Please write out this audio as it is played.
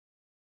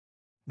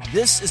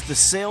This is the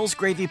Sales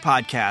Gravy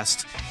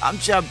Podcast. I'm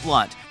Jeb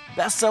Blunt,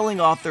 best-selling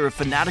author of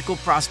Fanatical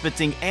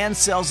Prospecting and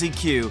Sales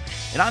EQ,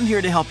 and I'm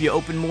here to help you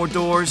open more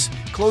doors,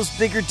 close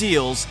bigger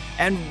deals,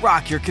 and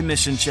rock your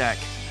commission check.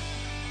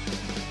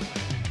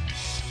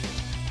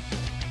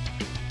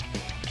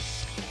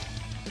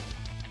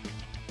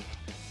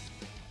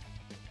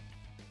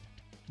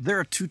 There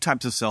are two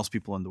types of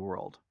salespeople in the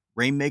world,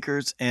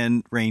 rainmakers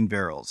and rain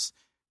barrels.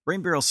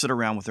 Rain barrels sit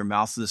around with their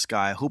mouths to the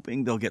sky,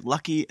 hoping they'll get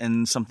lucky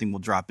and something will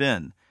drop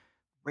in.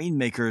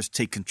 Rainmakers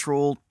take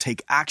control,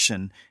 take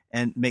action,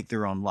 and make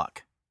their own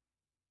luck.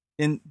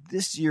 In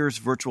this year's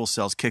virtual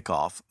sales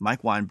kickoff,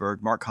 Mike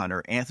Weinberg, Mark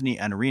Hunter, Anthony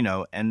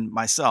Iannarino, and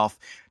myself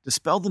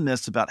dispelled the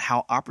myths about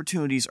how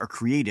opportunities are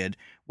created,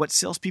 what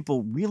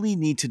salespeople really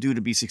need to do to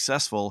be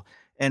successful,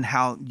 and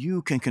how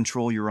you can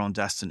control your own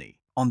destiny.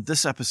 On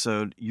this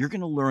episode, you're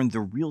going to learn the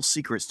real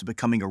secrets to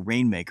becoming a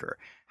rainmaker,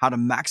 how to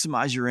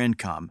maximize your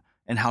income,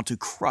 and how to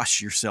crush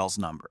your sales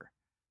number.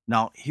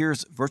 Now,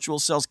 here's Virtual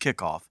Sales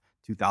Kickoff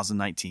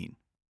 2019.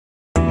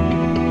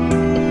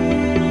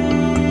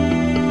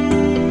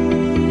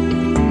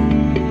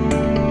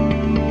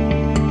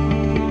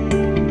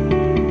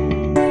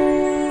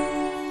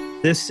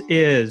 This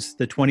is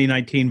the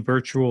 2019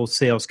 Virtual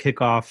Sales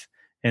Kickoff,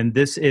 and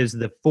this is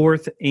the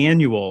fourth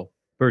annual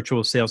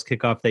Virtual Sales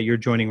Kickoff that you're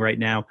joining right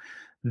now.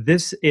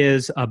 This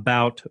is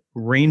about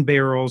rain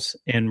barrels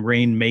and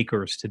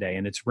rainmakers today,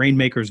 and it's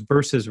rainmakers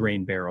versus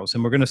rain barrels,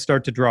 and we're going to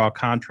start to draw a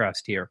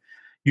contrast here.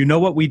 You know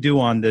what we do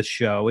on this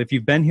show. If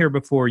you've been here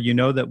before, you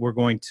know that we're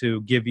going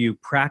to give you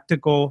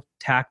practical,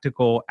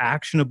 tactical,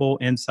 actionable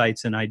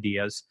insights and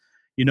ideas.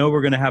 You know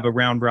we're going to have a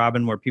round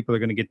robin where people are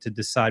going to get to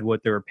decide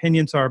what their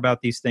opinions are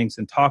about these things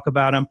and talk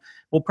about them.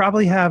 We'll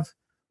probably have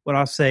what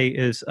I'll say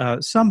is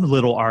some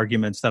little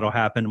arguments that'll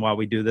happen while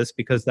we do this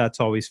because that's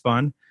always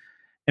fun.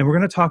 And we're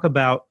going to talk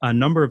about a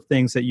number of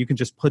things that you can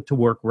just put to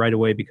work right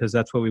away because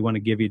that's what we want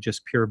to give you,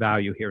 just pure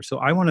value here. So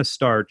I want to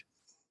start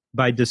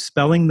by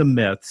dispelling the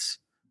myths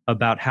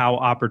about how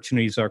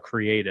opportunities are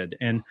created.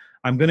 And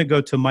I'm going to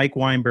go to Mike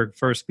Weinberg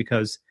first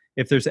because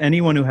if there's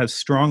anyone who has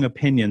strong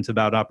opinions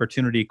about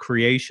opportunity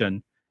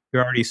creation,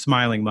 you're already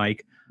smiling,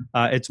 Mike,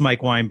 it's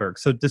Mike Weinberg.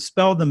 So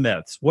dispel the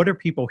myths. What are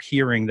people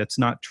hearing that's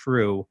not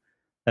true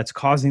that's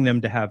causing them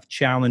to have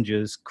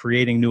challenges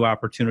creating new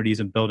opportunities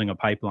and building a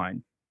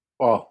pipeline?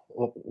 Oh,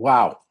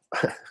 wow.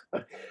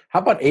 How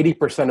about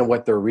 80% of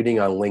what they're reading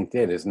on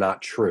LinkedIn is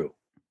not true,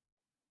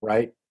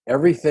 right?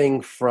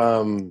 Everything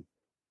from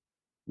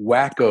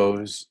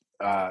wackos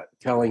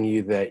telling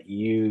you that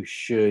you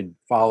should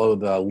follow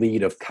the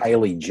lead of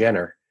Kylie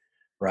Jenner,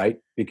 right?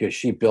 Because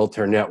she built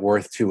her net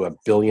worth to $1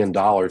 billion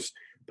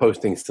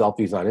posting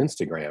selfies on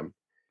Instagram,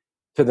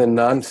 to the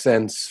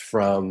nonsense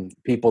from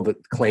people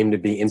that claim to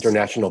be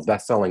international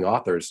best-selling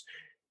authors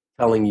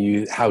telling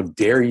you how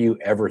dare you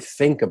ever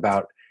think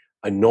about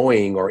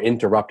annoying or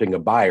interrupting a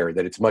buyer,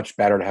 that it's much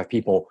better to have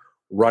people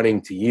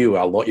running to you,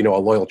 a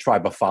loyal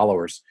tribe of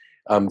followers.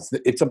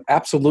 It's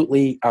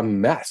absolutely a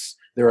mess.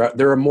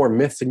 There are more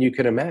myths than you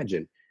can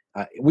imagine.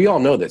 We all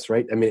know this,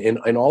 right? I mean,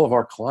 in all of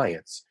our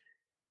clients,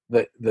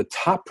 the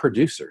top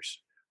producers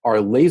are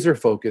laser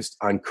focused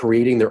on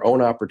creating their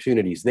own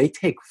opportunities. They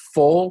take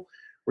full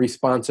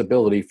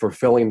responsibility for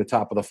filling the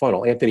top of the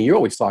funnel. Anthony, you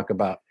always talk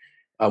about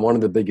one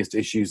of the biggest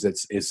issues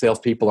is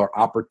salespeople are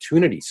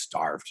opportunity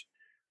starved,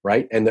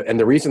 right? And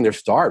the reason they're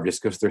starved is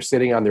because they're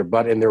sitting on their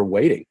butt and they're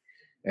waiting,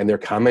 and they're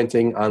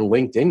commenting on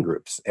LinkedIn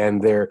groups,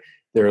 and they're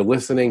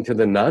listening to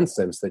the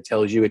nonsense that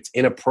tells you it's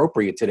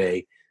inappropriate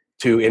today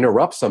to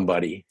interrupt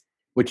somebody,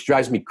 which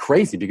drives me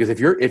crazy because if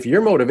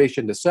your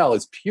motivation to sell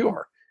is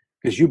pure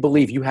because you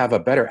believe you have a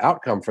better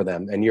outcome for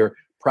them and your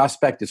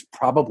prospect is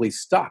probably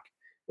stuck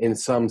in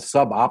some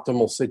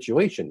suboptimal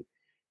situation,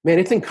 man,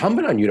 it's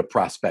incumbent on you to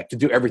prospect, to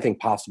do everything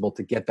possible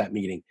to get that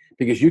meeting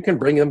because you can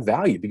bring them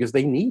value because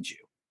they need you.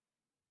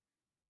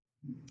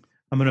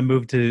 I'm going to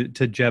move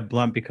to Jeb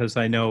Blunt because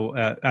I know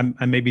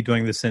I may be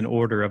doing this in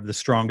order of the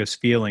strongest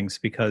feelings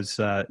because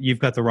you've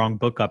got the wrong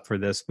book up for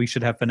this. We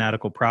should have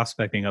Fanatical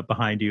Prospecting up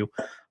behind you,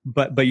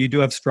 but you do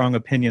have strong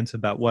opinions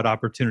about what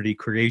opportunity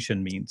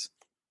creation means.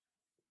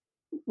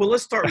 Well,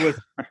 let's start with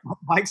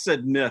Mike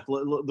said myth.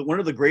 One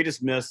of the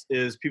greatest myths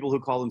is people who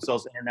call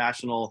themselves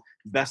international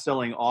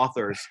best-selling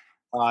authors.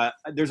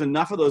 There's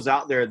enough of those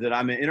out there that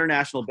I'm an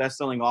international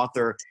best-selling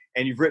author,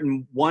 and you've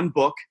written one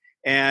book,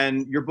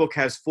 and your book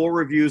has 4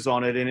 reviews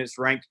on it, and it's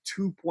ranked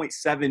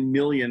 2.7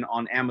 million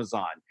on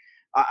Amazon.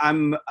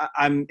 I'm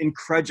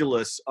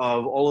incredulous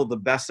of all of the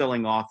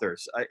best-selling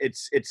authors.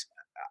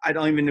 I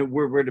don't even know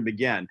where to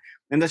begin.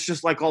 And that's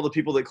just like all the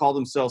people that call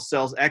themselves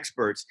sales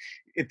experts.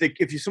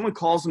 If someone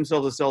calls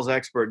themselves a sales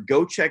expert,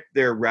 go check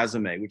their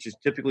resume, which is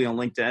typically on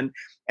LinkedIn,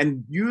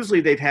 and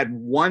usually they've had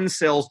one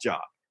sales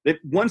job. And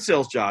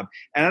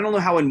I don't know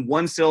how in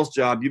one sales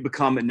job you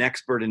become an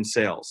expert in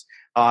sales.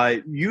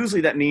 Usually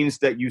that means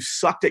that you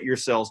sucked at your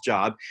sales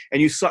job and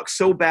you sucked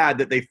so bad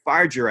that they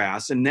fired your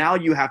ass, and now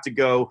you have to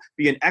go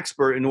be an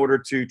expert in order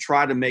to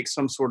try to make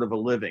some sort of a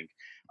living.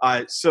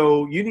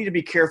 So you need to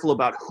be careful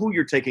about who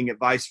you're taking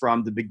advice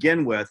from to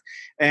begin with.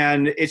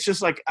 And it's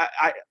just like,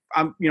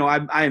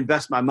 I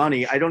invest my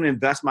money. I don't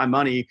invest my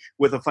money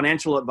with a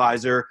financial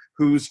advisor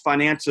whose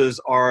finances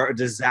are a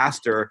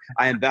disaster.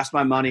 I invest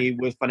my money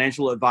with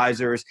financial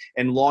advisors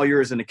and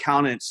lawyers and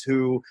accountants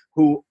who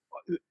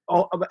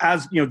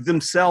as you know,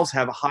 themselves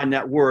have a high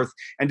net worth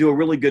and do a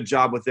really good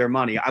job with their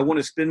money. I want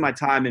to spend my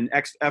time and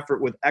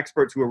effort with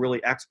experts who are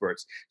really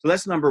experts. So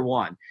that's number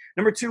one.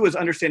 Number two is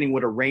understanding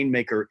what a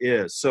rainmaker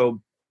is.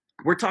 So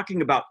we're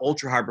talking about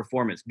ultra high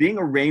performance. Being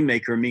a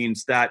rainmaker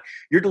means that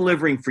you're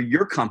delivering for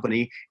your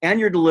company and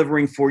you're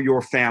delivering for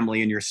your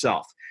family and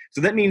yourself. So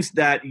that means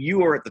that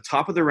you are at the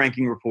top of the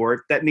ranking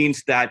report. That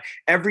means that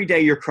every day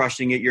you're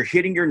crushing it. You're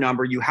hitting your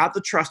number. You have the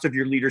trust of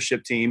your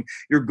leadership team.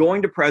 You're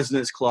going to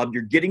President's Club.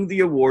 You're getting the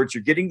awards.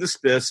 You're getting the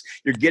spiffs.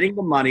 You're getting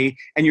the money.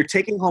 And you're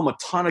taking home a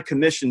ton of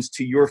commissions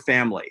to your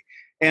family.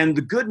 And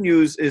the good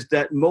news is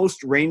that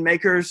most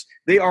rainmakers,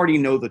 they already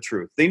know the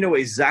truth. They know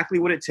exactly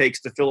what it takes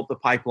to fill up the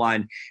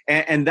pipeline.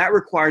 And that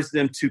requires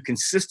them to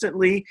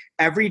consistently,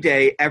 every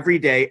day,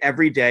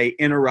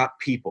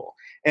 interrupt people.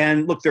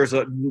 And look, there's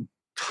a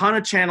ton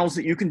of channels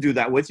that you can do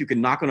that with. You can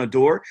knock on a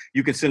door.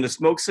 You can send a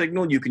smoke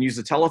signal. You can use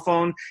the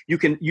telephone. You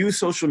can use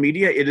social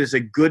media. It is a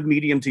good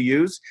medium to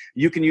use.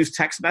 You can use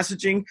text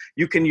messaging.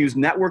 You can use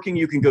networking.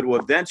 You can go to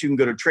events. You can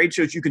go to trade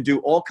shows. You can do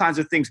all kinds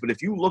of things. But if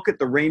you look at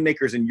the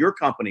rainmakers in your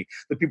company,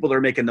 the people that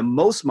are making the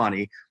most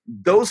money,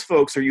 those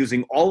folks are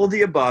using all of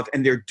the above,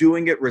 and they're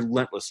doing it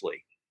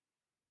relentlessly.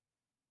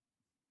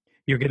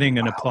 You're getting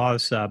an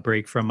applause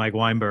break from Mike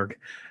Weinberg.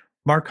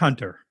 Mark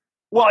Hunter.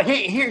 Well,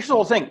 here's the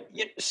whole thing.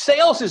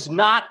 Sales is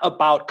not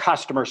about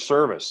customer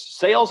service.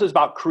 Sales is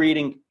about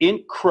creating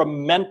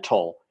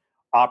incremental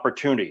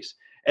opportunities.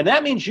 And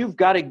that means you've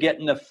got to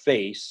get in the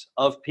face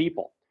of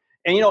people.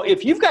 And,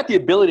 if you've got the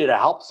ability to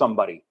help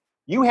somebody,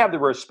 you have the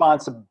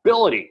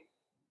responsibility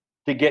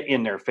to get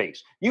in their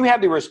face. You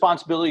have the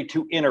responsibility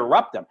to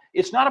interrupt them.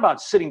 It's not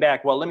about sitting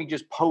back, well, let me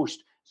just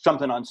post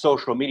something on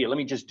social media. Let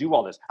me just do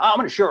all this. I'm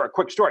going to share a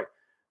quick story.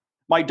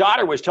 My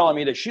daughter was telling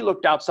me that she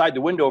looked outside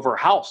the window of her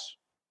house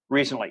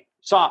recently,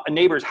 saw a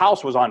neighbor's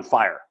house was on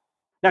fire.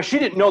 Now, she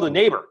didn't know the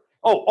neighbor.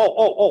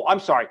 Oh,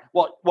 I'm sorry.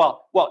 Well,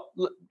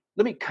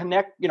 let me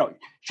connect.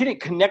 She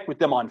didn't connect with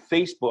them on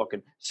Facebook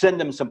and send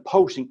them some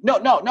posting.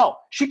 No.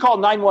 She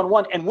called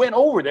 911 and went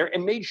over there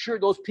and made sure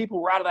those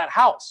people were out of that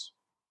house.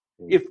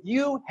 If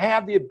you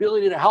have the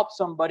ability to help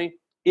somebody,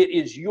 it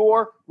is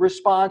your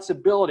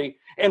responsibility.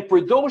 And for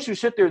those who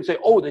sit there and say,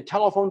 oh, the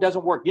telephone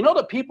doesn't work,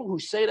 the people who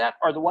say that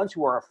are the ones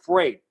who are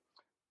afraid.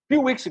 A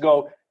few weeks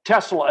ago,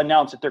 Tesla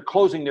announced that they're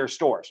closing their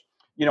stores,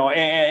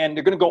 and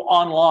they're going to go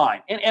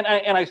online. And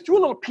I threw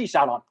a little piece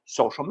out on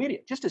social media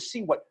just to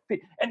see what.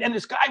 And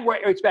this guy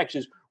writes back,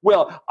 says,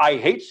 "Well, I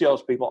hate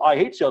salespeople. I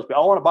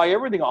want to buy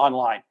everything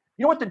online."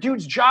 You know what the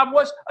dude's job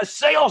was? A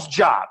sales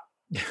job.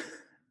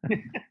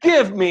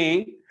 Give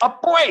me a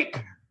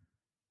break.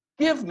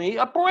 Give me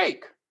a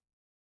break.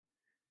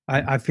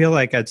 I feel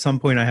like at some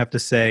point I have to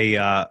say,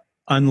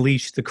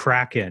 unleash the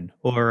Kraken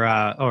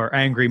or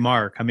Angry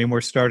Mark. I mean,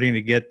 we're starting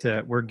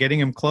to we're getting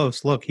him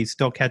close. Look, he's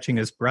still catching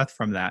his breath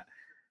from that.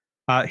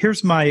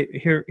 Here's my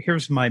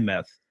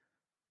myth.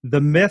 The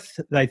myth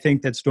that I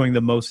think that's doing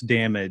the most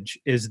damage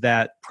is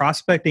that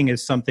prospecting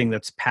is something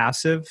that's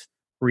passive,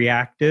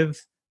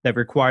 reactive, that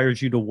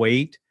requires you to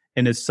wait,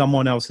 and is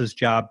someone else's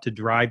job to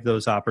drive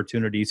those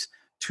opportunities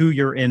to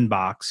your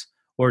inbox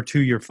or to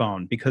your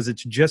phone, because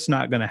it's just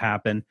not going to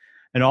happen.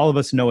 And all of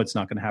us know it's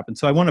not going to happen.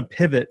 So I want to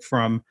pivot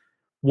from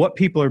what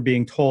people are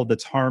being told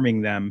that's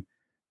harming them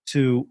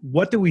to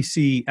what do we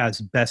see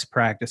as best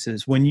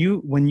practices. When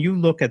you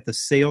look at the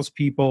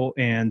salespeople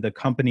and the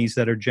companies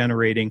that are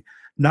generating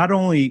not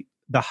only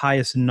the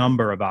highest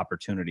number of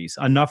opportunities,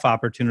 enough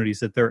opportunities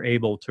that they're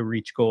able to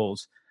reach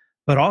goals,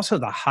 but also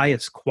the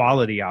highest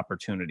quality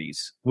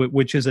opportunities,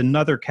 which is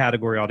another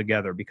category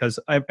altogether, because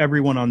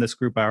everyone on this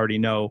group I already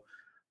know,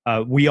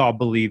 we all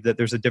believe that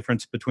there's a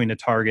difference between a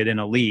target and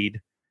a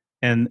lead.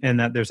 And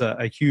that there's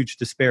a huge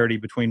disparity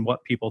between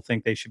what people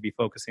think they should be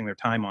focusing their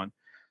time on.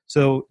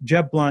 So,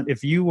 Jeb Blount,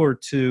 if you were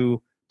to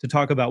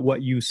talk about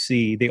what you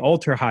see, the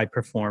ultra high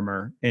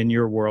performer in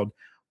your world,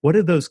 what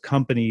are those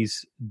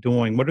companies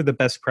doing? What are the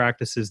best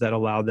practices that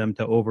allow them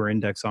to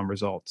over-index on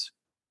results?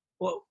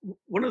 Well,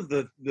 one of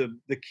the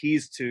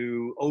keys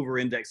to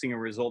over-indexing on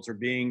results or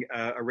being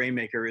a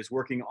rainmaker is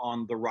working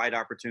on the right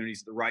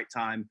opportunities at the right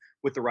time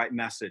with the right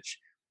message.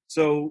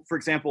 So, for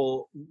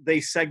example,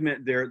 they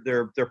segment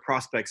their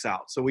prospects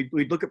out. So we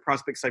look at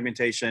prospect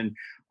segmentation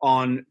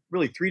on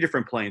really three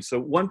different planes. So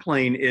one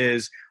plane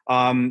is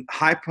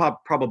high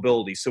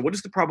probability. So what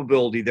is the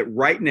probability that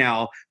right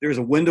now there's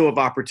a window of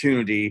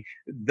opportunity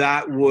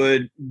that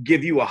would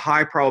give you a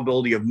high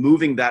probability of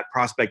moving that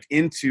prospect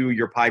into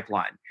your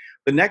pipeline?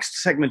 The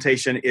next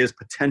segmentation is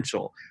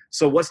potential.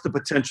 So what's the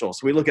potential?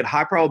 So we look at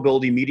high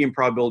probability, medium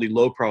probability,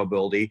 low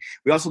probability.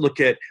 We also look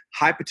at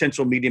high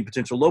potential, medium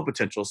potential, low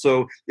potential.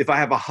 So if I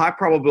have a high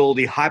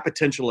probability, high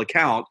potential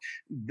account,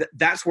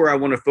 that's where I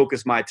want to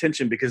focus my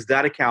attention, because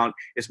that account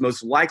is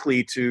most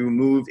likely to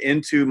move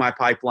into my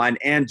pipeline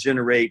and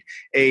generate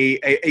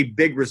a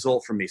big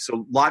result for me.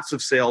 So lots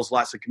of sales,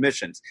 lots of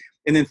commissions.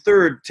 And then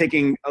third,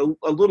 taking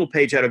a little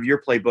page out of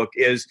your playbook,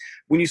 is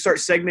when you start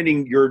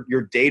segmenting your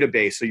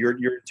database, so your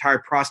entire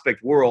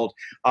prospect world,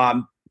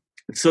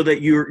 so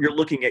that you're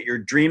looking at your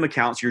dream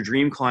accounts, your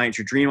dream clients,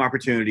 your dream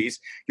opportunities,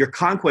 your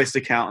conquest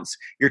accounts,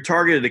 your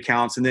targeted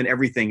accounts, and then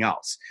everything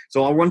else.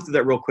 So I'll run through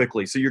that real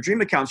quickly. So your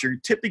dream accounts, you're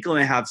typically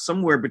going to have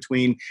somewhere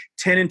between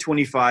 10 and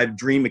 25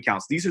 dream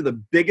accounts. These are the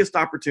biggest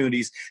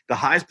opportunities, the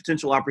highest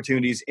potential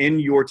opportunities in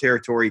your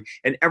territory,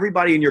 and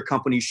everybody in your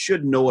company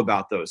should know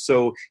about those.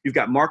 So you've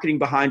got marketing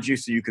behind you,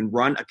 so you can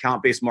run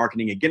account-based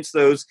marketing against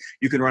those.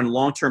 You can run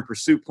long-term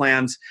pursuit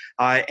plans,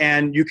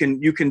 and you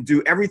can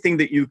do everything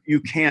that you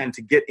can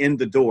to get in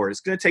the door. It's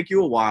going to take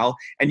you a while,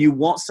 and you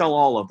won't sell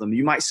all of them.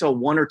 You might sell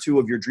one or two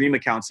of your dream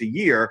accounts a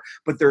year,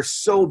 but they're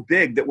so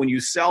big that when you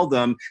sell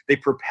them, they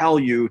propel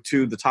you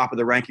to the top of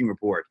the ranking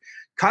report.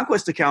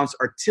 Conquest accounts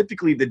are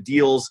typically the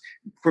deals,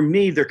 for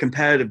me, they're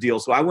competitive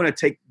deals. So I want to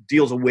take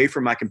deals away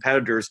from my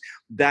competitors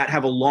that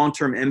have a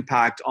long-term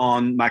impact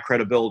on my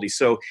credibility.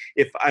 So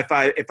if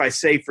I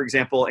say, for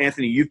example,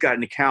 Anthony, you've got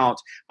an account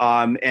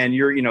and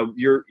you're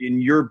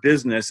in your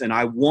business, and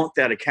I want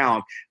that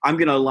account, I'm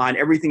going to align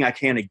everything I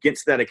can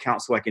against that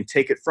account so I can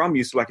take it from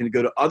you, so I can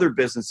go to other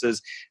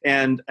businesses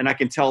and I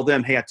can tell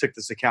them, hey, I took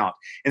this account.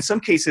 In some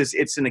cases,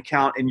 it's an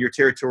account in your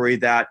territory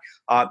that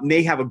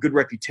may have a good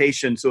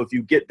reputation. So if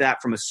you get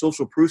that from a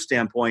social proof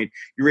standpoint,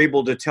 you're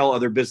able to tell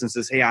other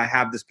businesses, hey, I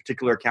have this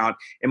particular account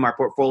in my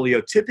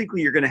portfolio.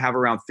 Typically, you're going to have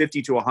around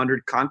 50 to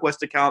 100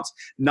 conquest accounts,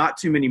 not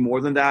too many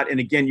more than that. And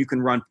again, you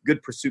can run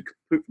good pursuit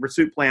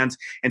plans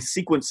and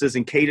sequences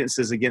and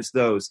cadences against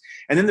those.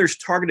 And then there's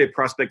targeted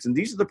prospects. And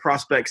these are the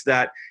prospects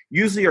that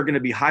usually are going to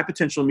be high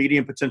potential,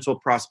 medium potential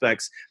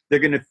prospects. They're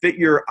going to fit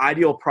your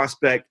ideal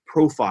prospect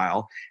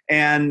profile.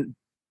 And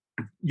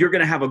you're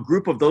going to have a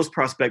group of those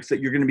prospects that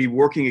you're going to be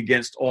working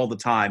against all the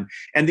time.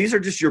 And these are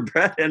just your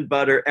bread and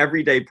butter,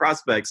 everyday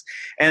prospects.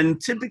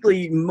 And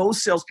typically,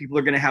 most salespeople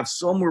are going to have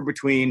somewhere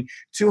between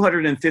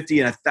 250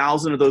 and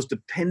 1,000 of those,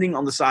 depending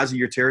on the size of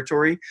your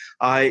territory.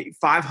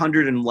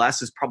 500 and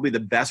less is probably the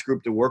best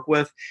group to work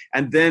with.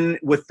 And then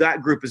with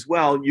that group as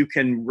well, you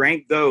can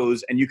rank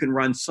those, and you can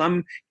run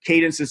some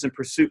cadences and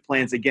pursuit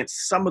plans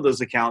against some of those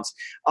accounts.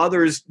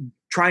 Others,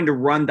 trying to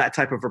run that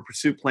type of a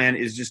pursuit plan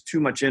is just too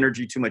much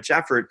energy, too much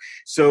effort.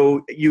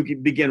 So you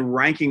begin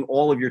ranking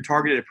all of your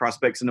targeted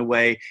prospects in a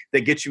way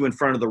that gets you in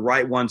front of the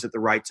right ones at the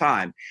right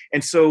time.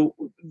 And so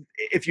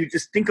if you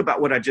just think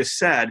about what I just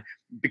said,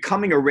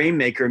 becoming a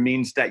rainmaker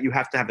means that you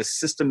have to have a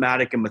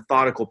systematic and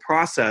methodical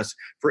process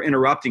for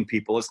interrupting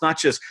people. It's not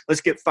just,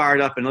 let's get fired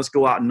up and let's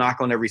go out and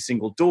knock on every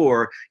single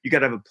door. You got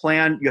to have a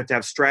plan. You have to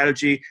have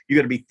strategy. You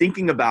got to be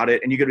thinking about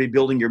it, and you got to be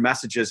building your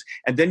messages.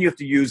 And then you have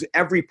to use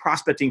every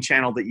prospecting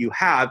channel that you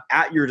have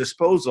at your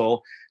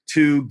disposal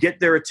to get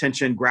their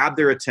attention, grab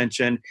their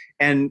attention,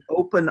 and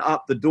open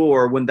up the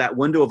door when that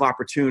window of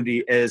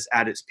opportunity is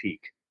at its peak.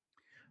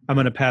 I'm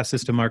going to pass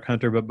this to Mark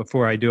Hunter, but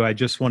before I do, I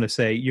just want to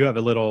say you have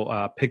a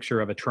little picture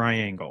of a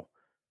triangle,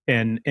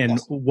 and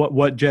yes.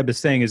 What Jeb is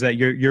saying is that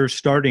you're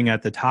starting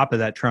at the top of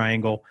that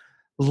triangle.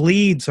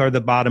 Leads are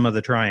the bottom of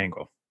the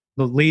triangle.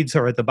 The leads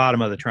are at the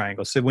bottom of the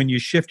triangle. So when you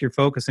shift your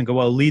focus and go,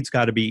 well, leads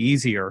got to be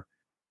easier.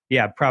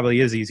 Yeah, it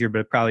probably is easier, but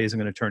it probably isn't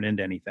going to turn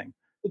into anything.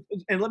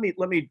 And let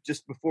me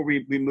just, before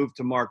we move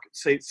to Mark,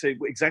 say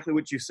exactly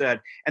what you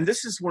said. And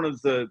this is one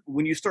of the,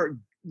 when you start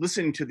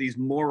listening to these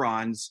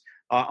morons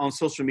on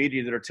social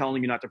media that are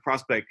telling you not to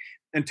prospect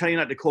and telling you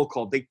not to cold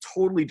call, they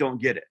totally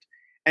don't get it.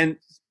 And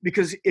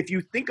because if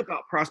you think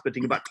about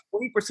prospecting, about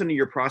 20% of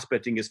your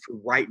prospecting is for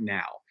right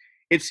now.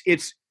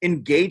 It's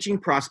engaging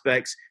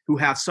prospects who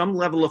have some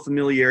level of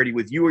familiarity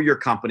with you or your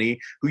company,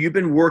 who you've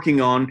been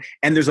working on,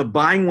 and there's a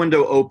buying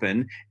window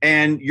open,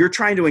 and you're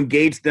trying to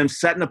engage them,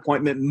 set an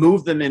appointment,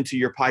 move them into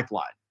your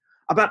pipeline.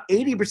 About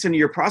 80% of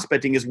your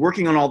prospecting is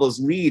working on all those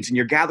leads, and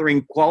you're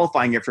gathering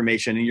qualifying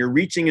information, and you're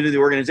reaching into the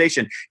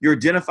organization. You're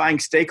identifying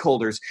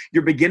stakeholders.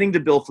 You're beginning to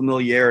build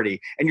familiarity,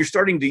 and you're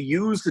starting to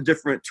use the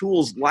different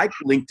tools like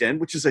LinkedIn,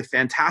 which is a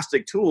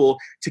fantastic tool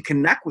to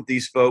connect with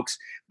these folks.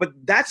 But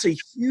that's a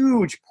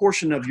huge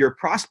portion of your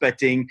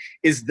prospecting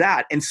is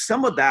that. And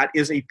some of that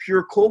is a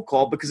pure cold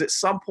call, because at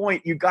some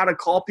point you got to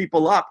call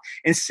people up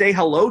and say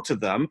hello to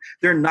them.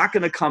 They're not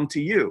going to come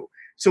to you.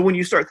 So when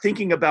you start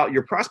thinking about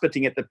your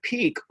prospecting at the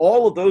peak,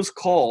 all of those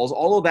calls,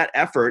 all of that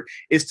effort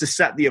is to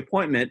set the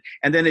appointment.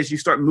 And then as you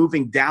start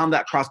moving down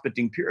that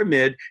prospecting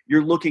pyramid,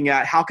 you're looking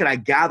at how can I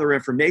gather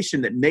information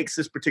that makes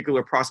this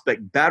particular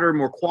prospect better,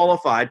 more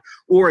qualified,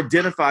 or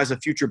identifies a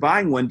future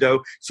buying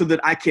window so that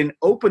I can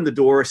open the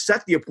door,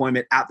 set the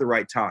appointment at the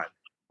right time.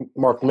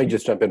 Mark, let me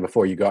just jump in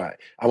before you go.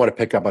 I want to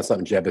pick up on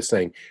something Jeb is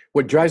saying.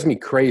 What drives me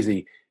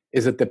crazy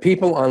is that the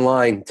people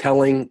online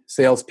telling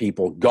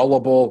salespeople,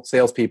 gullible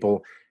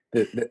salespeople,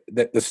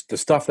 that the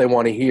stuff they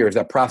want to hear is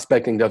that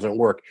prospecting doesn't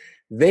work.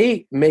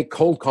 They make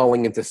cold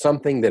calling into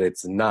something that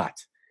it's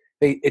not.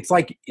 It's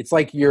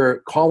like you're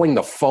calling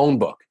the phone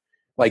book.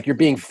 Like you're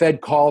being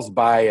fed calls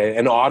by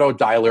an auto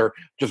dialer,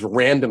 just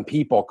random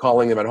people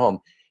calling them at home.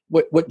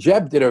 What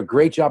Jeb did a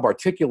great job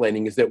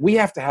articulating is that we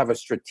have to have a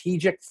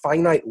strategic,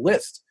 finite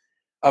list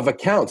of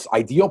accounts,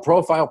 ideal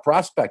profile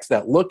prospects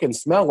that look and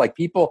smell like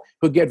people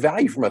who get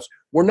value from us.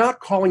 We're not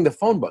calling the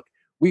phone book.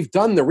 We've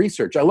done the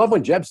research. I love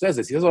when Jeb says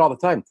this. He says it all the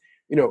time.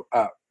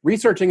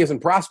 Researching isn't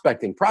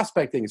prospecting.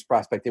 Prospecting is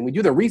prospecting. We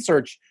do the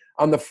research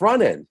on the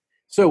front end.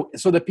 So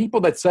the people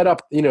that set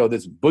up,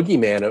 this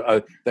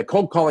boogeyman, that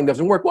cold calling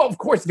doesn't work. Well, of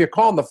course, if you're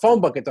calling the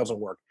phone book, it doesn't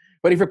work.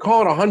 But if you're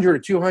calling 100 or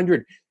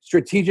 200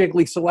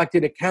 strategically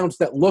selected accounts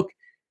that look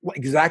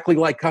exactly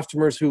like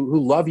customers who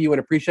love you and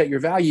appreciate your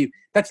value,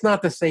 that's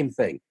not the same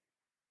thing.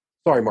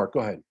 Sorry, Mark, go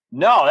ahead.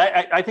 No,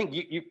 I think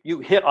you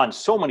hit on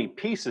so many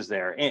pieces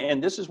there.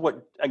 And this is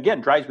what,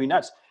 again, drives me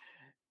nuts.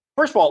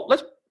 First of all,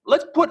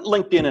 let's put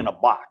LinkedIn in a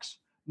box.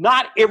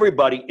 Not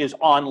everybody is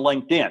on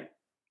LinkedIn.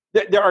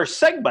 There are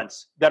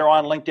segments that are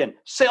on LinkedIn.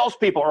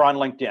 Salespeople are on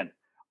LinkedIn.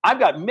 I've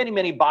got many,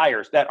 many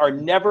buyers that are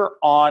never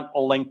on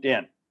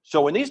LinkedIn.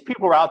 So when these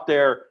people are out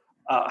there,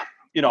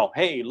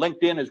 hey,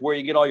 LinkedIn is where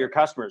you get all your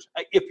customers.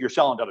 If you're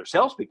selling to other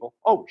salespeople,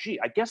 oh, gee,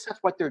 I guess that's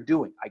what they're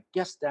doing. I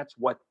guess that's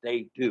what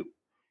they do.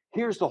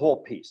 Here's the whole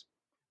piece.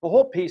 The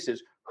whole piece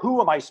is, who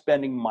am I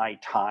spending my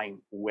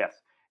time with?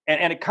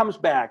 And it comes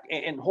back,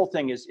 and the whole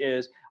thing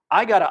is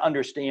I got to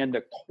understand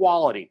the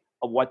quality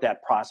of what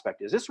that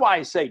prospect is. This is why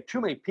I say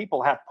too many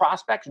people have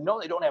prospects.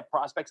 No, they don't have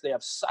prospects. They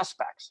have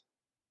suspects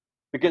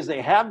because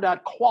they have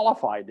not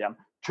qualified them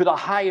to the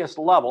highest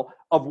level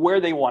of where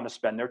they want to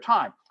spend their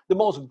time. The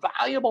most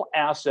valuable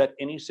asset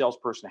any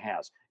salesperson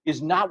has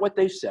is not what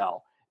they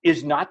sell,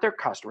 is not their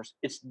customers,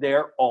 it's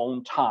their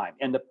own time.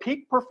 And the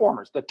peak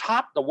performers, the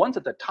ones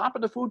at the top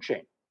of the food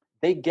chain,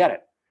 they get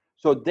it.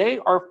 So they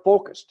are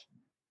focused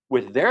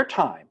with their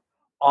time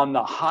on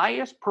the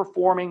highest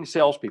performing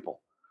salespeople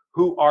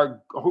who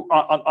are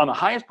on the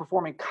highest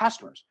performing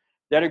customers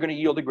that are going to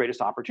yield the greatest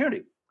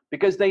opportunity,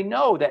 because they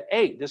know that,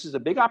 hey, this is a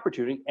big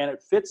opportunity and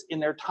it fits in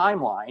their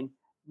timeline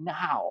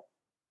now.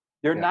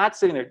 They're not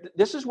sitting there.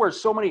 This is where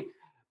so many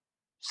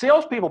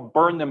salespeople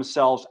burn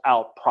themselves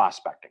out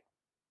prospecting.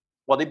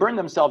 Well, they burn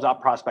themselves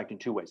out prospecting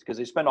two ways, because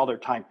they spend all their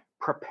time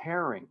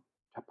preparing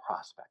to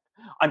prospect.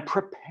 I'm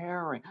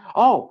preparing.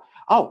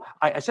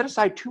 I set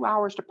aside 2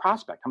 hours to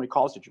prospect. How many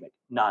calls did you make?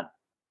 None.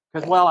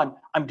 Because,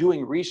 I'm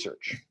doing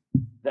research.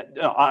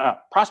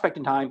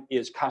 Prospecting time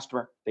is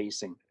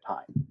customer-facing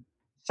time.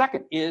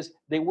 Second is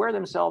they wear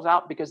themselves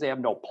out because they have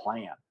no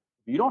plan.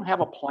 If you don't have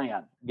a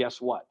plan,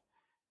 guess what?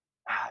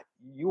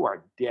 You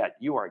are dead.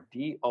 You are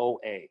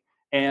DOA.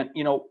 And,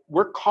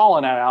 we're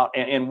calling that out,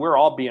 and we're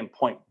all being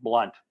point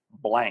blank,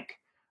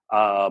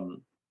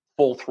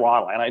 full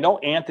throttle. And I know,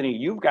 Anthony,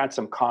 you've got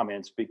some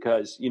comments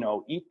because,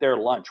 eat their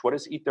lunch. What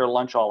is eat their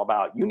lunch all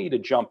about? You need to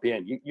jump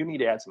in. You need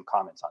to add some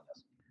comments on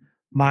this.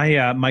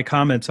 My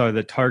comments are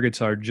that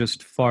targets are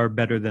just far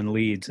better than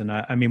leads. And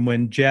I mean,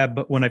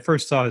 when I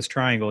first saw his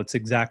triangle, it's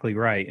exactly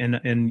right.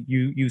 And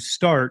you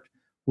start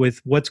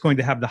with what's going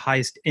to have the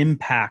highest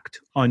impact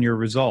on your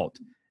result.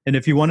 And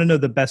if you want to know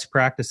the best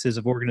practices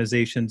of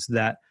organizations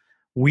that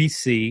we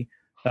see,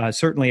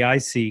 certainly I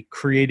see,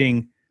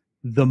 creating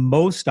the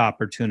most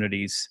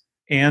opportunities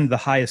and the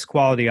highest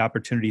quality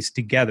opportunities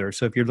together.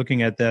 So if you're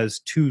looking at those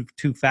two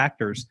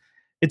factors,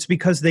 it's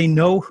because they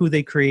know who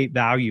they create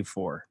value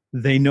for.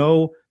 They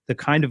know the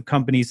kind of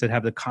companies that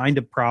have the kind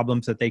of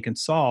problems that they can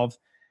solve,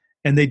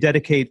 and they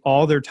dedicate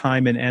all their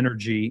time and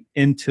energy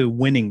into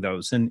winning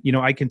those. And,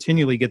 I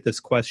continually get this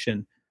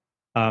question,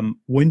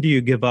 when do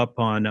you give up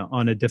on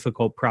a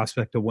difficult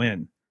prospect to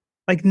win?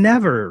 Like,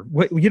 never.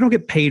 You don't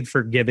get paid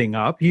for giving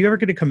up. You ever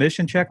get a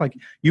commission check? Like,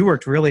 you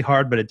worked really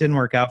hard, but it didn't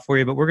work out for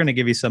you, but we're going to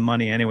give you some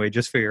money anyway,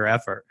 just for your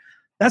effort.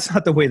 That's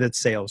not the way that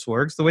sales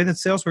works. The way that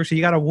sales works,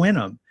 you got to win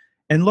them.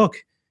 And look,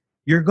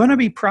 you're going to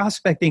be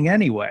prospecting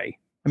anyway.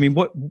 I mean,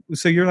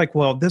 so you're like,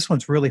 well, this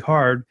one's really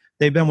hard.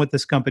 They've been with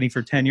this company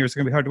for 10 years. It's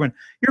going to be hard to win.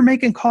 You're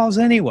making calls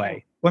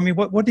anyway. I mean,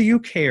 what do you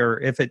care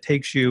if it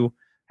takes you?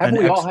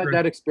 Haven't we all had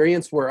that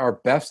experience where our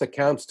best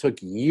accounts took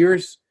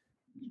years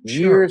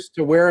to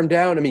wear them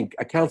down? I mean,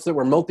 accounts that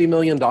were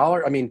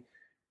multi-million-dollar. I mean,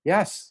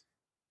 yes.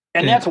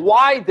 And that's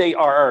why they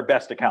are our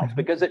best accounts,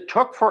 because it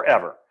took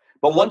forever.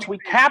 But once we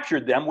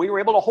captured them, we were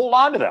able to hold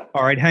on to them.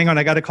 All right, hang on.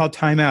 I got to call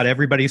timeout.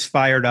 Everybody's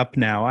fired up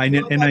now.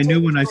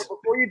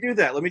 Before you do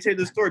that, let me tell you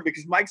the story,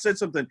 because Mike said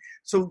something.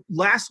 So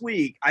last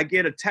week, I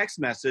get a text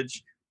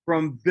message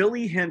from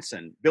Billy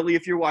Henson. Billy,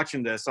 if you're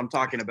watching this, I'm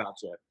talking about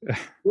you.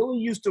 Billy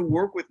used to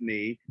work with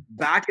me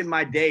back in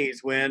my days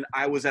when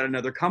I was at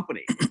another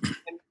company.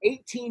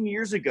 18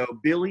 years ago,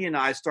 Billy and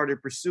I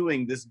started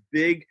pursuing this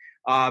big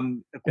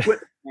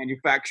equipment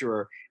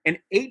manufacturer. And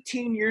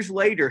 18 years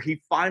later,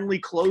 he finally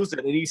closed it.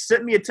 And he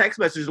sent me a text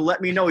message to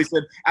let me know. He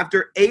said,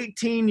 after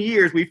 18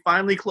 years, we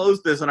finally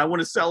closed this, and I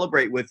want to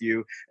celebrate with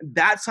you.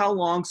 That's how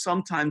long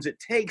sometimes it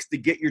takes to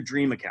get your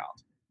dream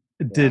account.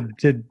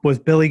 Was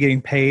Billy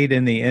getting paid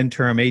in the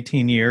interim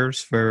 18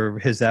 years for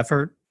his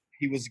effort?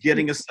 He was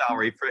getting a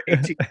salary for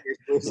 18 years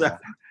for his effort.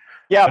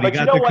 Yeah, but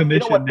you know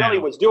what Billy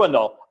was doing,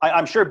 though?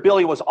 I'm sure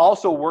Billy was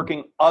also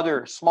working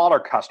other smaller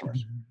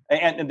customers.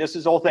 And this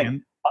is the whole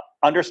thing,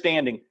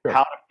 understanding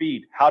how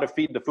to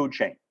feed the food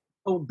chain.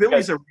 Oh,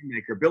 Billy's a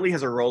rainmaker. Billy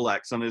has a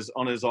Rolex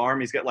on his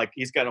arm. He's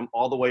got them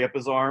all the way up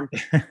his arm.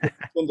 He's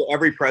been to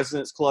every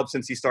President's Club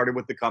since he started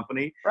with the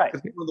company. Right.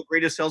 He's one of the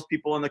greatest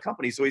salespeople in the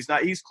company. So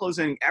he's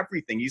closing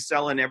everything. He's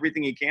selling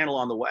everything he can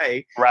along the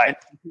way. Right. And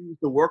continues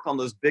to work on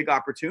those big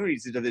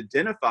opportunities that have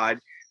identified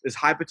as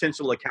high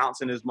potential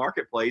accounts in his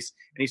marketplace,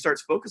 and he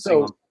starts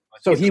focusing on.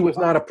 So he was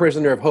not a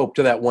prisoner of hope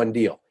to that one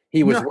deal.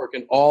 He was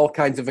working all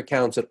kinds of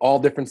accounts at all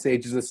different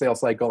stages of the sales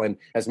cycle. And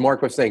as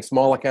Mark was saying,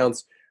 small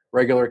accounts,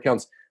 regular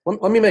accounts.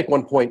 Let me make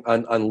one point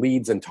on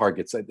leads and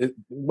targets.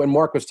 When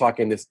Mark was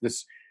talking,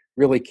 this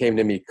really came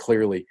to me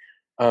clearly.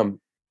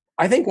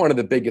 I think one of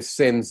the biggest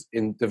sins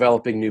in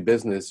developing new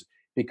business,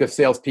 because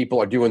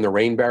salespeople are doing the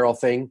rain barrel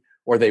thing,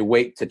 or they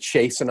wait to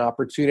chase an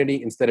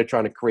opportunity instead of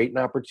trying to create an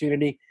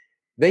opportunity,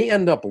 they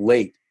end up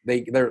late.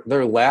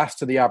 They're last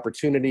to the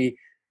opportunity.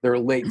 They're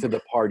late to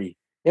the party.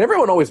 And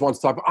everyone always wants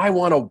to talk about, I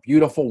want a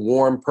beautiful,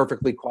 warm,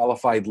 perfectly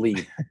qualified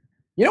lead.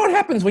 You know what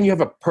happens when you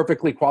have a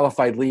perfectly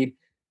qualified lead?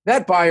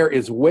 That buyer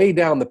is way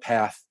down the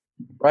path,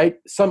 right?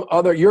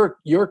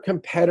 Your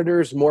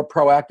competitor's more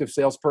proactive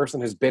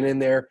salesperson has been in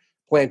there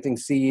planting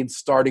seeds,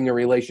 starting a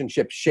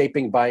relationship,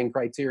 shaping buying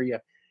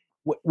criteria.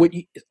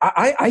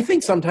 I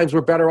think sometimes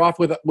we're better off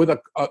with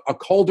a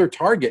colder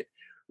target,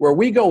 where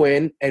we go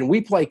in and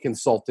we play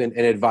consultant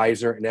and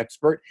advisor and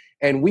expert,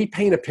 and we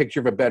paint a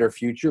picture of a better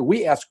future.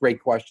 We ask great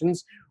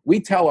questions. We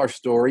tell our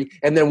story,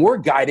 and then we're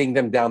guiding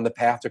them down the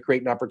path to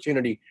create an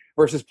opportunity,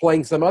 versus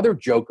playing some other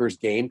joker's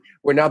game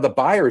where now the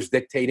buyer's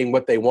dictating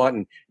what they want,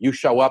 and you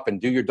show up and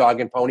do your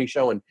dog and pony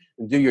show and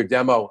do your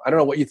demo. I don't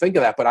know what you think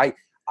of that, but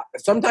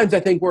sometimes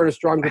I think we're in a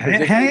stronger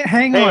position.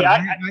 Hang on.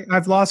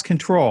 I've lost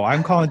control.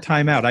 I'm calling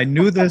timeout. I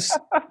knew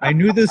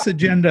this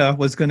agenda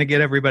was going to get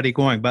everybody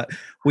going, but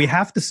we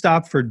have to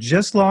stop for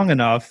just long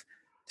enough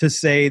to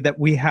say that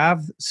we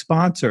have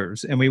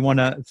sponsors, and we want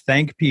to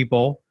thank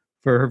people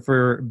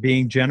for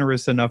being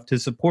generous enough to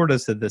support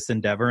us in this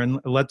endeavor. And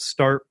let's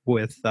start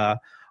with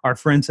our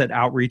friends at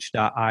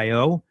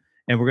Outreach.io.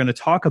 And we're going to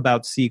talk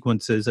about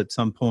sequences at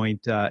some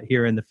point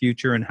here in the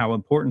future and how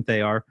important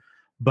they are.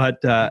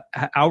 But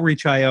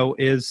Outreach.io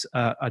is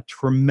a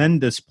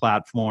tremendous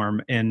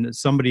platform, and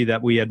somebody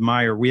that we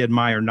admire. We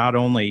admire not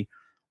only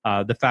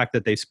the fact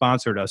that they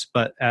sponsored us,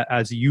 but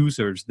as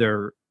users,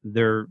 their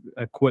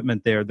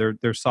equipment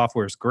their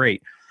software is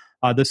great.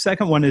 The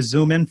second one is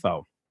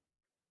ZoomInfo.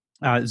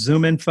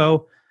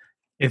 ZoomInfo,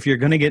 if you're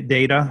going to get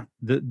data,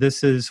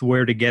 this is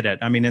where to get it.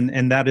 I mean,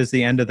 and that is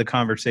the end of the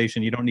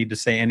conversation. You don't need to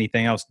say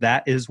anything else.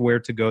 That is where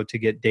to go to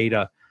get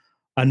data.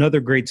 Another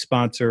great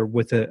sponsor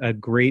with a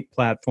great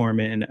platform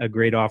and a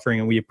great offering,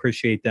 and we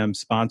appreciate them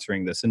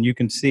sponsoring this. And you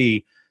can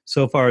see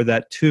so far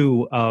that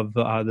two of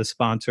the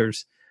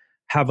sponsors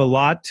have a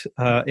lot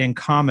in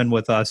common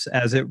with us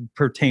as it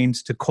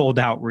pertains to cold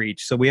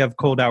outreach. So we have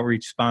cold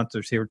outreach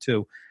sponsors here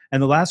too.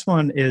 And the last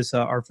one is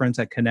our friends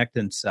at Connect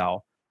and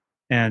Sell.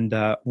 And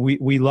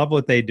we love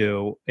what they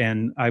do.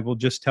 And I will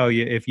just tell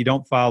you, if you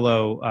don't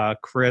follow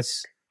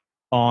Chris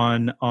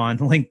on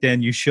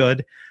LinkedIn, you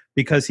should,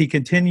 because he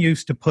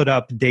continues to put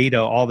up data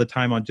all the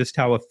time on just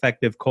how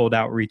effective cold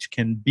outreach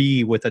can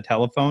be with a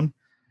telephone.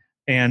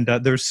 And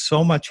there's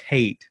so much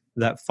hate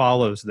that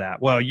follows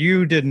that. Well,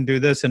 you didn't do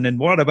this, and then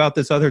what about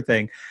this other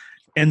thing?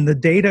 And the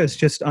data is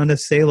just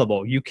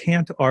unassailable. You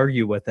can't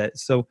argue with it.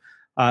 So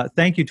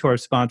thank you to our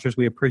sponsors.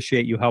 We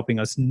appreciate you helping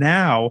us.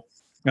 Now,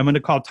 I'm going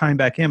to call time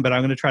back in, but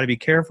I'm going to try to be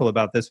careful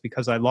about this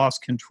because I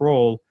lost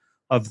control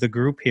of the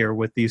group here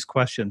with these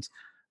questions.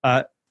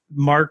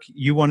 Mark,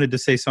 you wanted to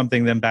say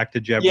something, then back to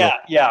Jeb.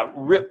 Yeah.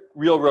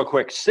 Real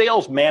quick.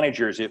 Sales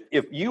managers,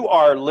 if you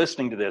are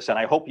listening to this, and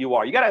I hope you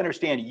are, you got to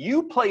understand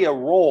you play a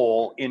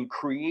role in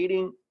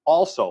creating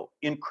also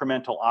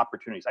incremental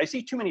opportunities. I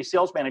see too many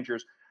sales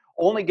managers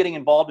only getting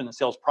involved in the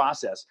sales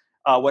process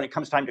when it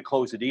comes time to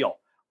close a deal.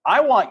 I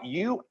want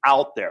you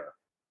out there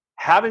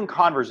having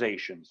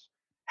conversations,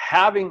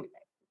 having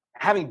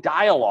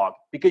dialogue,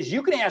 because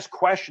you can ask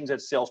questions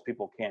that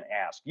salespeople can't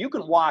ask. You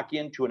can walk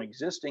into an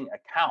existing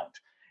account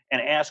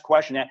and ask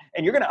questions,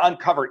 and you're going to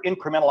uncover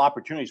incremental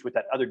opportunities with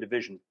that other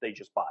division they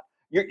just bought.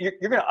 You're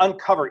going to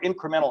uncover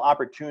incremental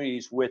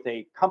opportunities with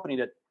a company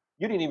that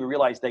you didn't even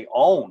realize they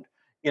owned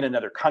in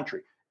another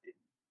country.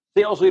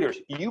 Sales leaders,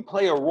 you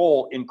play a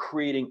role in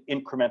creating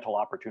incremental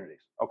opportunities.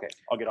 Okay,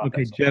 I'll get on.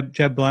 Okay,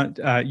 Jeb Blunt,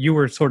 you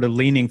were sort of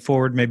leaning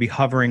forward, maybe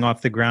hovering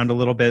off the ground a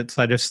little bit,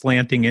 so just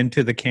slanting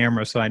into the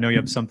camera, so I know you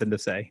have something to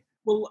say.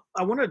 Well,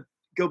 I want to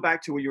go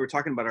back to what you were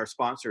talking about, our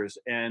sponsors,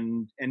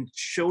 and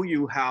show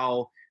you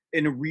how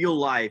in real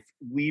life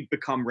we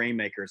become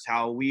rainmakers,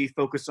 how we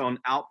focus on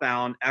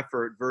outbound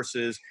effort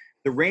versus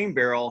the rain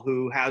barrel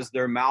who has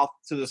their mouth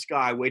to the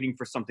sky waiting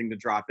for something to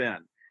drop in.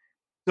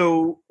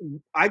 So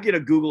I get a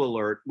Google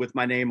alert with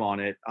my name on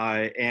it,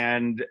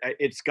 and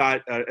it's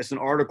an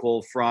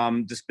article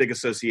from this big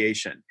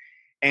association,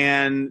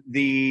 and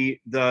the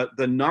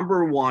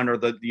number one, or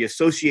the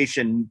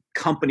association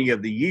company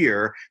of the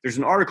year. There's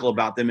an article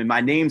about them, and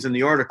my name's in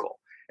the article.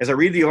 As I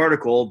read the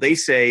article, they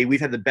say we've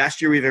had the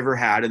best year we've ever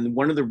had, and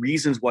one of the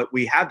reasons why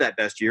we had that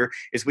best year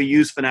is we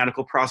use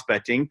fanatical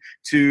prospecting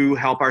to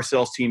help our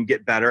sales team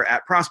get better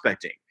at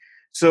prospecting.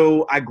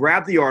 So I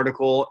grabbed the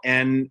article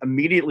and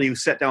immediately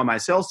sat down with my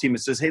sales team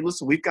and says, hey,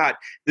 listen, we've got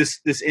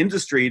this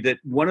industry that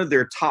one of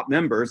their top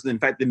members, in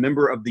fact, the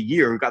member of the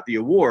year who got the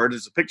award,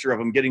 is a picture of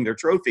them getting their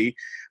trophy.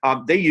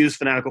 They use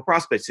fanatical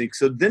prospecting.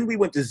 So then we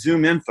went to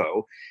Zoom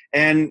Info,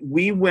 and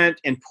we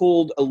went and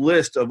pulled a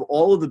list of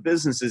all of the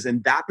businesses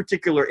in that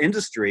particular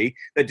industry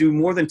that do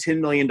more than $10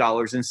 million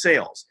in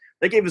sales.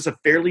 They gave us a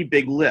fairly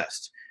big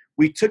list.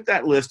 We took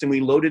that list and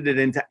we loaded it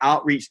into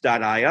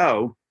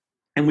Outreach.io,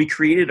 and we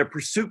created a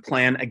pursuit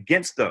plan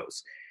against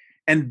those.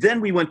 And then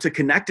we went to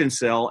Connect and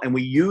Sell, and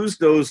we used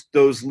those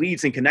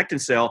leads in Connect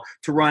and Sell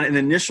to run an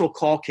initial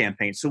call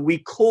campaign. So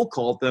we cold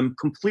called them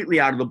completely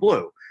out of the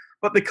blue.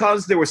 But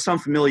because there was some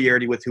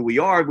familiarity with who we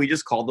are, we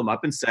just called them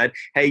up and said,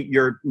 hey,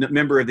 you're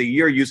member of the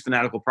year, use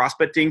fanatical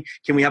prospecting.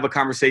 Can we have a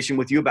conversation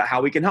with you about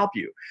how we can help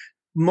you?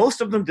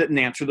 Most of them didn't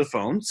answer the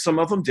phone. Some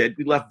of them did.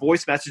 We left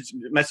voice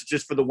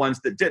messages for the ones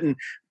that didn't.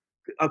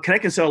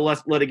 Connect and Sell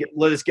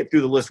let us get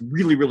through the list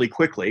really, really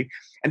quickly.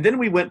 And then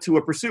we went to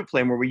a pursuit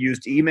plan where we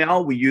used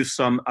email, we used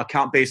some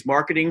account-based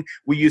marketing,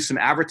 we used some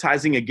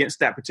advertising against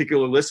that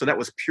particular list. So that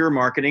was pure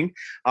marketing.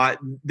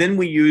 Then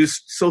we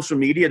used social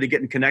media to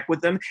get and connect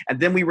with them. And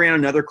then we ran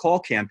another call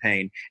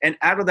campaign. And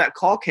out of that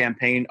call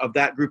campaign of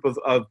that group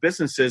of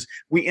businesses,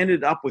 we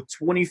ended up with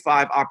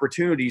 25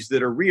 opportunities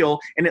that are real.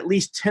 And at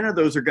least 10 of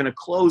those are going to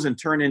close and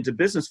turn into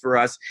business for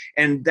us.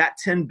 And that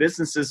 10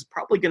 businesses is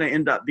probably going to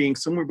end up being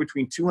somewhere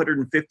between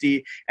 $250,000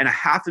 and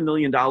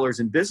 $500,000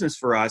 in business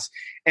for us.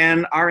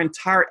 And our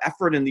entire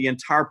effort in the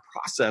entire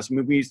process,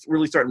 when we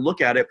really start to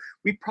look at it,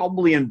 we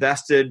probably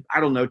invested,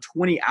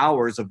 20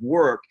 hours of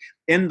work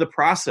in the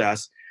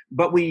process,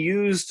 but we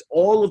used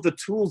all of the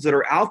tools that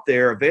are out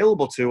there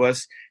available to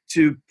us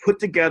to put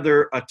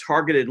together a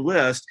targeted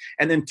list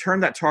and then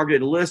turn that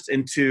targeted list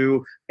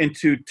into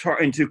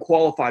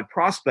qualified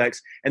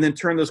prospects, and then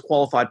turn those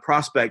qualified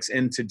prospects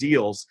into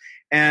deals.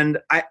 And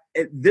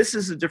this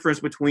is the difference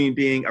between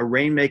being a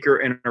rainmaker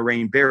and a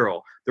rain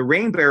barrel. The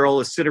rain barrel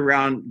is sitting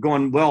around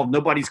going, well,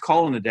 nobody's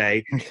calling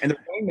today. And the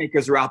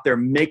rainmakers are out there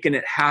making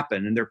it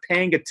happen. And they're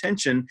paying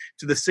attention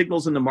to the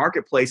signals in the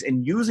marketplace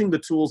and using the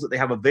tools that they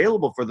have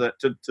available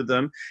to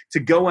them to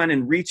go in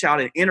and reach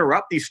out and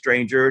interrupt these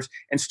strangers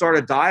and start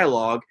a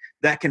dialogue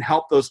that can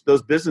help those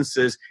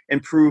businesses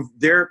improve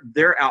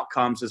their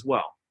outcomes as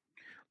well.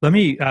 Let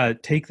me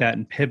take that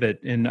and pivot,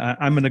 and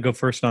I'm going to go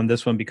first on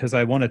this one because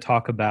I want to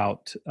talk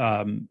about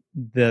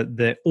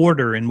the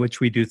order in which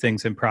we do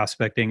things in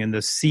prospecting and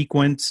the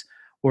sequence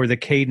or the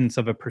cadence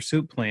of a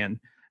pursuit plan.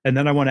 And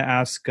then I want to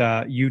ask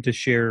you to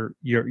share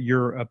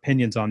your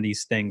opinions on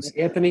these things.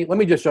 Anthony, let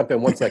me just jump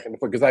in 1 second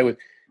because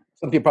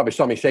some people probably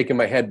saw me shaking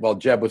my head while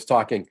Jeb was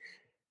talking.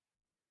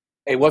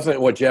 It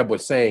wasn't what Jeb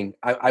was saying.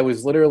 I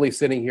was literally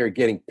sitting here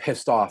getting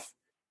pissed off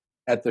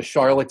at the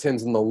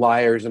charlatans and the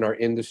liars in our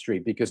industry,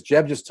 because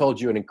Jeb just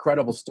told you an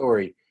incredible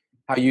story,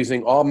 how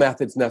using all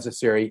methods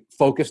necessary,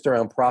 focused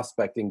around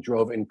prospecting,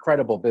 drove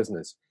incredible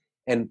business.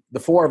 And the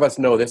four of us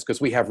know this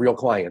because we have real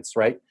clients,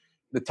 right?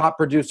 The top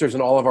producers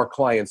and all of our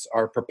clients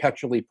are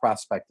perpetually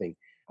prospecting.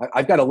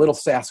 I've got a little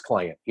SaaS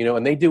client,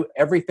 and they do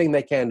everything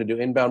they can to do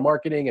inbound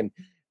marketing, and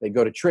they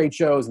go to trade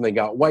shows and they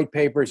got white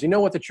papers. You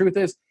know what the truth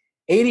is?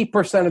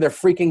 80% of their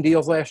freaking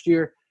deals last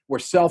year were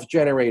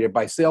self-generated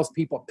by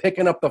salespeople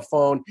picking up the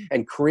phone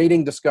and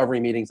creating discovery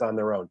meetings on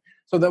their own.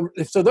 So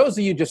those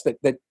of you just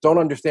that don't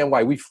understand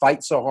why we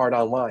fight so hard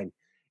online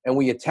and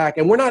we attack,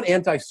 and we're not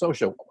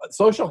anti-social.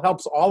 Social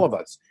helps all of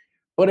us,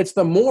 but it's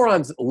the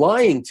morons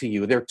lying to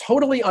you. They're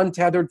totally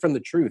untethered from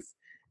the truth,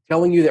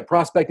 telling you that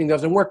prospecting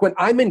doesn't work when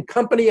I'm in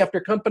company after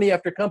company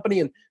after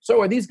company, and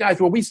so are these guys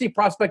where we see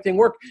prospecting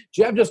work.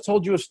 Jeb just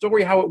told you a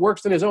story how it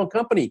works in his own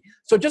company.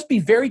 So just be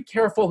very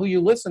careful who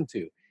you listen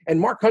to. And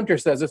Mark Hunter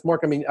says this.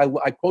 Mark,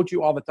 I quote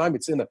you all the time.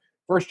 It's in the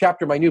first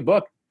chapter of my new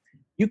book.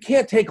 You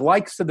can't take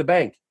likes to the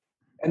bank.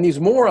 And these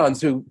morons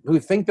who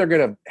think they're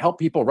going to help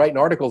people writing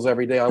articles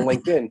every day on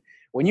LinkedIn,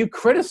 when you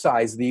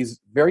criticize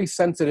these very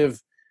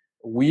sensitive,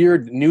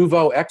 weird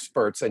nouveau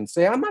experts and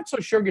say, I'm not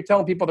so sure you're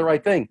telling people the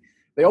right thing,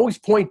 they always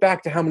point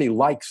back to how many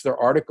likes their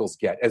articles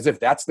get, as if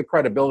that's the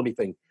credibility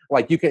thing.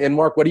 Like you can, and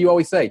Mark, what do you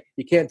always say?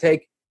 You can't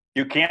take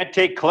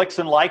clicks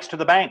and likes to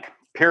the bank,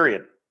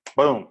 period.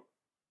 Boom.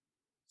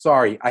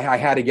 Sorry, I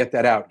had to get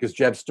that out because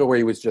Jeb's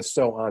story was just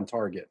so on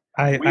target.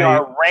 We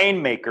are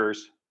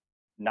rainmakers,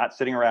 not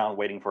sitting around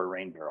waiting for a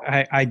rain barrel.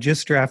 I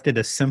just drafted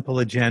a simple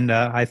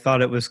agenda. I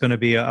thought it was going to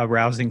be a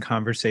rousing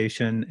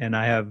conversation, and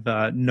I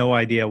have no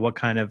idea what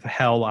kind of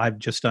hell I've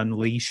just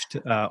unleashed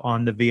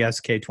on the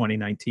VSK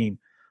 2019.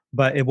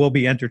 But it will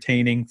be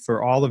entertaining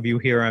for all of you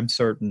here, I'm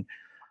certain.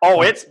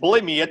 Oh,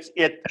 believe me,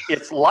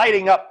 it's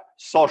lighting up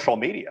social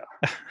media.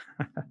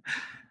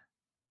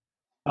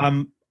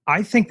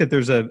 I think that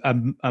there's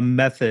a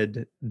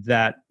method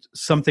that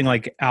something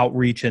like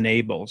outreach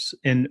enables.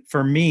 And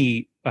for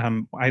me,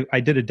 I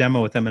did a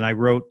demo with them, and I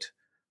wrote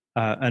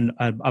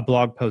a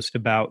blog post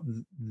about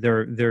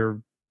their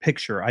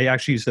picture. I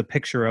actually used a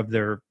picture of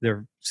their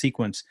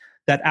sequence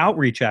that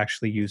outreach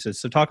actually uses.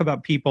 So talk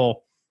about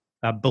people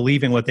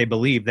believing what they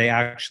believe. They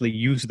actually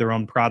use their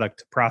own product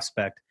to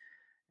prospect.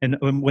 And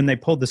when they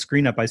pulled the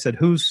screen up, I said,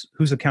 whose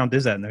account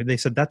is that? And they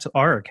said, that's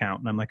our account.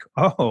 And I'm like,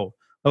 oh,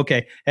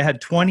 okay. It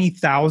had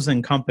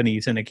 20,000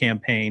 companies in a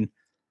campaign.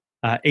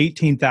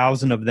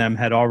 18,000 of them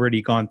had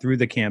already gone through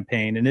the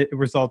campaign, and it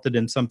resulted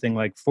in something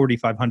like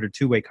 4,500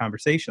 two-way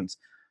conversations.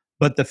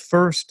 But the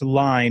first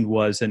line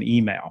was an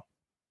email.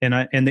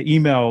 And the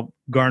email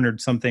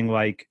garnered something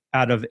like,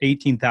 out of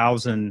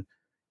 18,000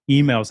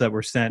 emails that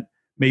were sent,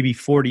 maybe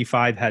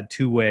 45 had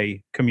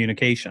two-way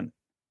communication.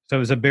 So it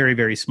was a very,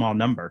 very small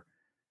number.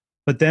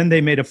 But then they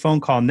made a phone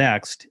call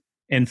next,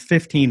 and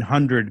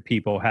 1,500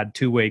 people had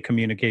two-way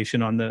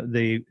communication on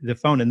the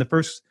phone. And the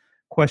first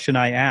question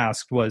I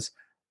asked was,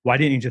 why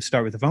didn't you just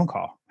start with a phone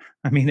call?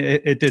 I mean,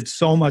 it did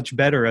so much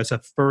better as a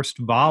first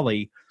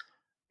volley.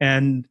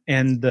 And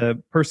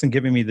the person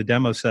giving me the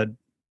demo said,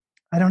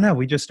 I don't know,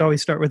 we just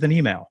always start with an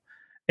email.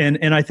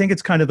 And I think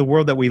it's kind of the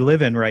world that we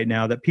live in right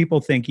now, that people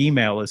think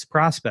email is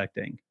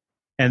prospecting,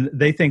 and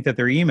they think that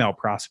they're email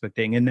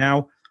prospecting. And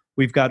now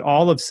we've got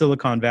all of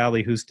Silicon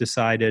Valley who's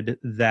decided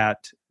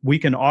that we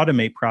can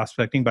automate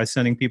prospecting by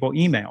sending people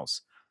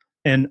emails.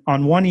 And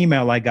on one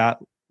email I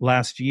got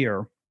last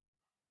year,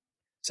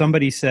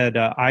 somebody said,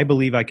 I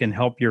believe I can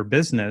help your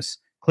business.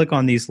 Click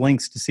on these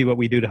links to see what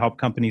we do to help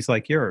companies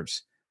like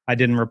yours. I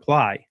didn't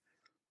reply.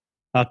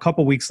 A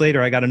couple weeks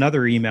later, I got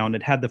another email, and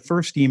it had the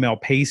first email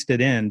pasted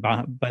in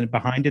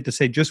behind it to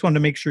say, just wanted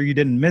to make sure you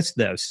didn't miss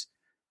this.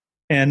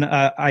 And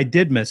I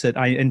did miss it.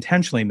 I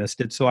intentionally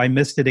missed it. So I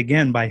missed it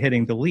again by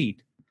hitting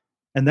delete.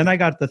 And then I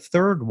got the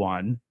third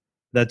one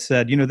that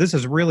said, this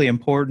is really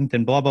important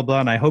and blah, blah, blah.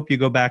 And I hope you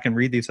go back and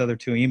read these other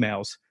two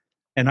emails.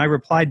 And I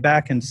replied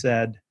back and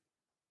said,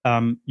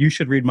 you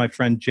should read my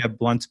friend Jeb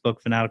Blunt's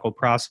book, Fanatical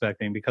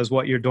Prospecting, because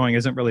what you're doing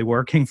isn't really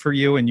working for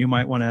you, and you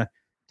might want to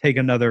take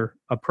another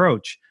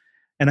approach.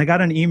 And I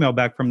got an email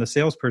back from the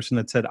salesperson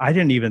that said, I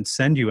didn't even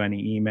send you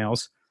any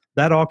emails.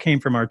 That all came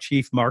from our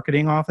chief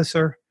marketing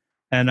officer.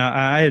 And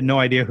I had no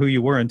idea who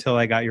you were until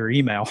I got your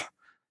email.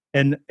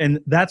 And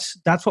that's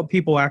what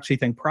people actually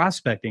think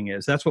prospecting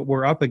is. That's what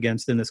we're up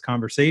against in this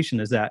conversation,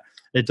 is that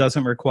it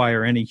doesn't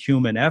require any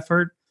human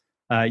effort.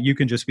 You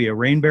can just be a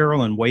rain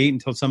barrel and wait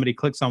until somebody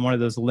clicks on one of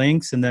those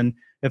links. And then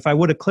if I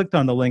would have clicked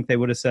on the link, they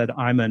would have said,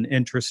 I'm an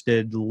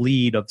interested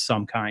lead of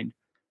some kind.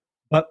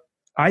 But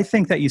I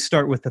think that you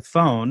start with the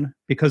phone,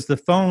 because the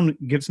phone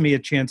gives me a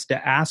chance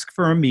to ask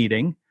for a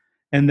meeting.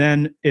 And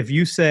then if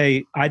you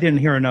say, I didn't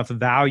hear enough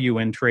value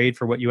in trade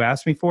for what you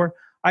asked me for,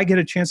 I get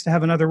a chance to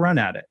have another run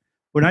at it.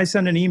 When I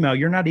send an email,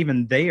 you're not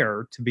even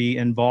there to be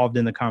involved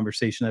in the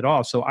conversation at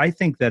all. So I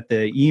think that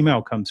the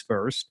email comes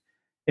first,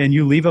 and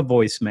you leave a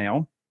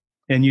voicemail,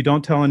 and you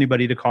don't tell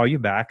anybody to call you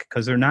back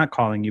because they're not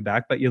calling you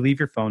back, but you leave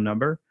your phone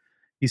number.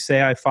 You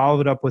say, I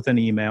followed up with an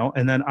email,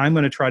 and then I'm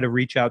going to try to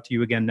reach out to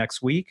you again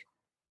next week.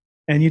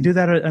 And you do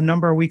that a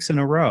number of weeks in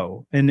a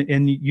row.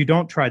 And you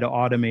don't try to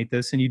automate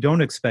this, and you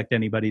don't expect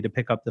anybody to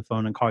pick up the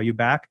phone and call you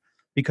back,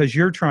 because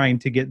you're trying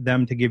to get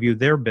them to give you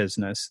their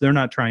business. They're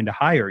not trying to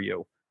hire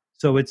you.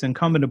 So it's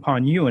incumbent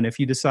upon you. And if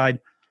you decide,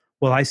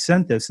 well, I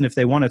sent this, and if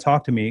they want to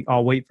talk to me,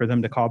 I'll wait for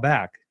them to call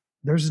back.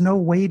 There's no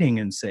waiting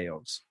in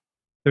sales.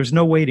 There's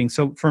no waiting.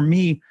 So for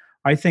me,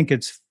 I think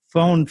it's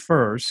phone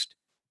first.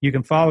 You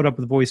can follow it up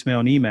with voicemail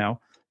and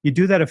email. You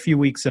do that a few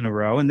weeks in a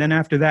row. And then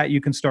after that,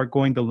 you can start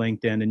going to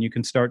LinkedIn, and you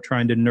can start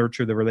trying to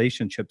nurture the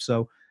relationship.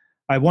 So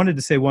I wanted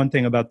to say one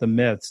thing about the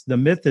myths. The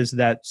myth is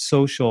that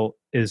social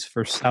is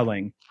for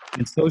selling,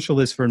 and social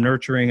is for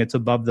nurturing. It's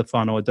above the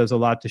funnel. It does a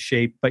lot to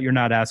shape, but you're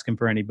not asking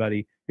for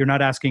anybody. You're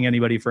not asking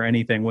anybody for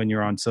anything when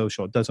you're on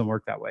social. It doesn't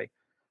work that way.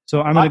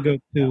 So I'm going to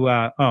go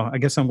to, I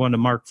guess I'm going to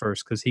Mark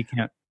first, because he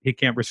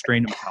can't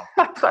restrain himself.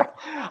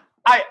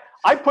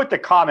 I put the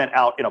comment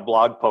out in a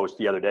blog post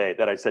the other day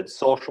that I said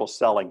social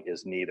selling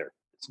is neither.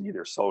 It's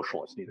neither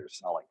social, it's neither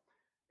selling.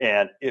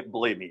 And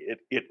believe me,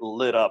 it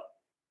lit up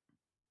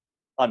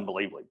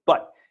unbelievably.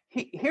 But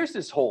here's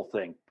this whole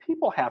thing.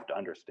 People have to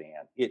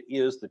understand it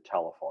is the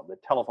telephone.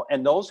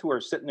 And those who are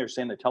sitting there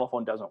saying the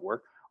telephone doesn't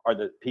work are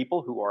the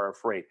people who are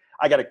afraid.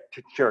 I got to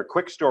share a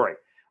quick story.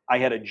 I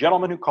had a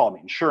gentleman who called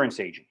me,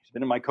 insurance agent. He's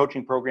been in my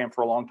coaching program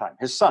for a long time.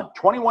 His son,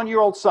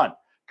 21-year-old son,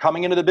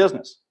 coming into the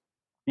business.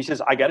 He says,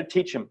 I got to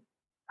teach him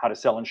how to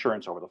sell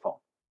insurance over the phone.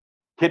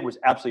 Kid was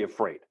absolutely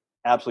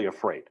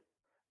afraid.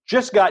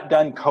 Just got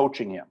done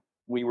coaching him.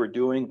 We were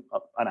doing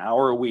an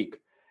hour a week.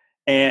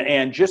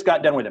 and just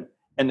got done with him.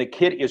 And the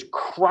kid is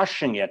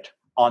crushing it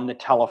on the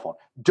telephone.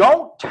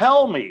 Don't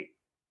tell me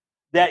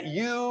that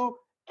you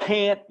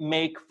can't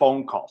make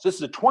phone calls. This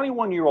is a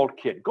 21-year-old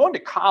kid going to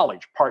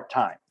college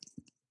part-time,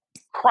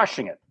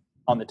 crushing it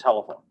on the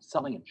telephone,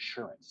 selling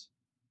insurance.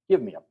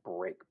 Give me a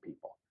break,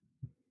 people.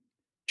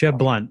 Jeb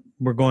Blunt,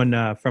 we're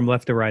going from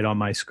left to right on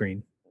my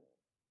screen.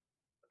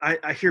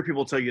 I hear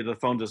people tell you the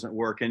phone doesn't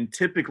work, and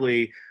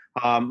typically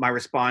my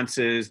response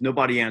is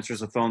nobody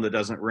answers a phone that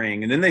doesn't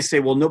ring. And then they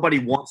say, well, nobody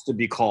wants to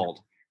be called,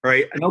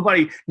 right?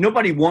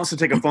 Nobody wants to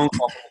take a phone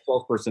call from a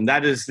salesperson.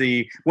 That is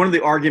one of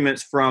the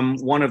arguments from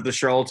one of the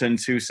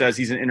charlatans who says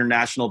he's an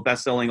international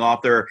best-selling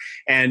author,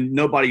 and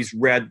nobody's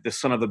read the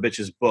son of a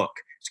bitch's book.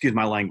 Excuse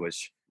my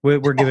language. We're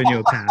giving you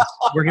a pass.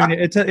 We're giving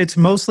it's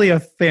mostly a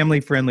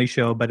family-friendly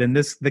show, but in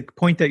this, the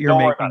point that you're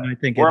making, I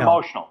think we're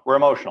emotional. We're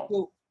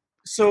emotional.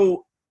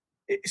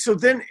 So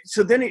then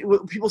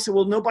people say,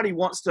 well, nobody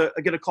wants to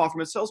get a call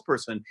from a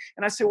salesperson.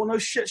 And I say, well, no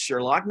shit,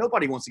 Sherlock.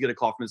 Nobody wants to get a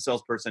call from a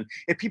salesperson.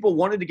 If people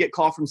wanted to get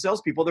call from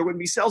salespeople, there wouldn't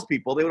be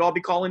salespeople. They would all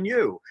be calling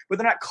you, but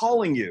they're not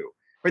calling you.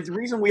 Right? The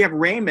reason we have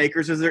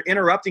rainmakers is they're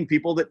interrupting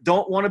people that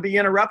don't want to be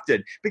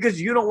interrupted,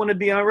 because you don't want to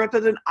be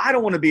interrupted and I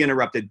don't want to be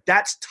interrupted.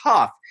 That's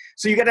tough.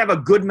 So you got to have a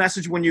good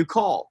message when you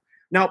call.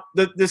 Now,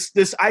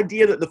 this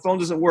idea that the phone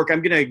doesn't work,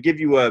 I'm going to give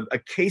you a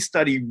case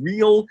study,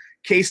 real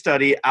case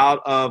study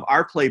out of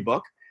our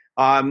playbook.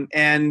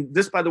 And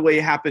this, by the way,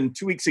 happened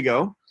 2 weeks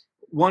ago.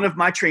 One of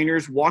my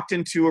trainers walked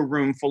into a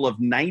room full of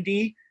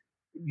 90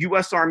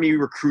 U.S. Army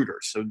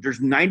recruiters. So there's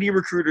 90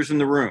 recruiters in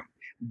the room.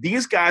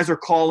 These guys are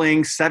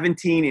calling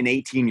 17 and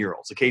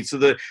 18-year-olds. Okay, so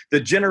the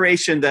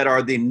generation that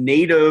are the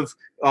native,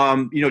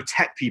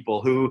 tech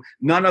people who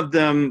none of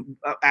them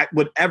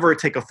would ever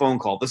take a phone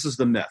call. This is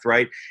the myth,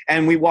 right?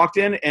 And we walked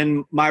in,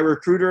 and my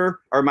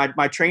recruiter or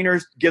my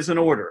trainer gives an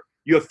order.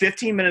 You have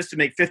 15 minutes to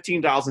make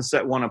 $15 and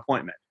set one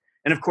appointment.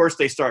 And of course,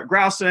 they start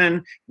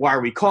grousing. Why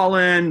are we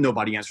calling?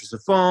 Nobody answers the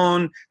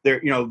phone.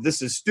 This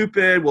is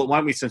stupid. Well, why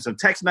don't we send some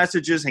text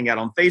messages, hang out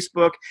on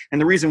Facebook? And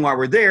the reason why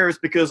we're there is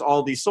because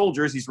all these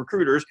soldiers, these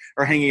recruiters,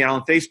 are hanging out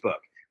on Facebook.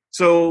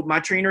 So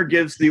my trainer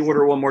gives the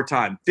order one more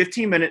time.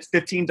 15 minutes,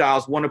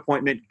 $15, one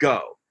appointment,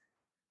 go.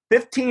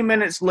 15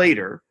 minutes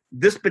later,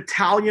 this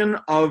battalion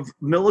of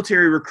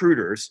military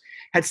recruiters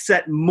had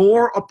set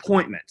more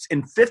appointments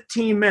in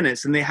 15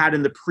 minutes than they had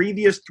in the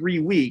previous 3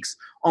 weeks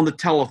on the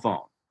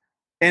telephone.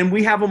 And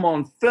we have them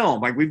on film.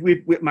 Like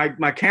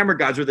my camera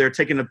guys are there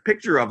taking a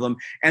picture of them,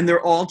 and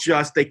they're all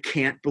they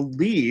can't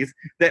believe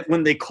that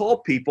when they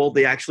call people,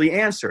 they actually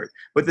answered.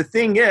 But the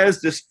thing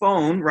is, this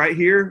phone right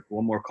here,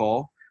 one more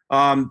call,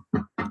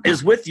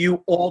 is with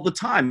you all the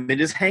time. It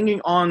is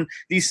hanging on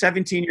these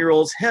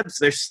 17-year-olds' hips.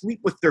 They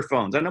sleep with their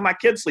phones. I know my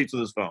kid sleeps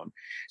with his phone.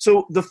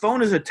 So the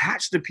phone is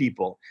attached to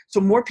people. So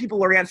more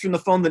people are answering the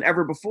phone than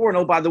ever before. And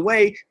oh, by the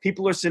way,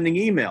 people are sending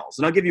emails.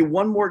 And I'll give you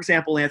one more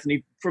example,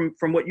 Anthony, from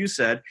what you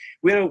said.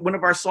 We had one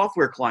of our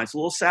software clients, a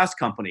little SaaS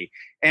company,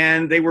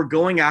 and they were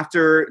going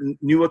after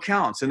new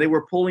accounts, and they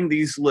were pulling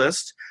these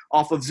lists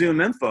off of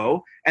Zoom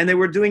Info, and they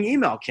were doing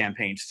email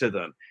campaigns to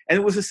them. And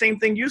it was the same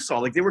thing you saw.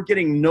 Like, they were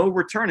getting no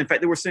return. In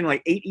fact, they were sending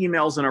like 8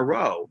 emails in a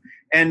row,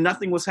 and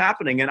nothing was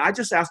happening. And I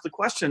just asked the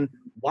question,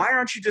 why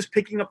aren't you just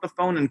picking up the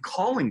phone and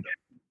calling them?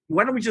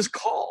 Why don't we just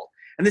call?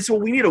 And they said,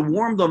 well, we need to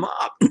warm them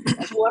up.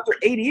 I said, well, after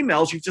 8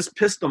 emails, you've just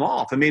pissed them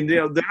off. I mean,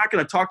 they're not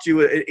going to talk to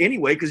you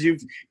anyway, because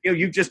you've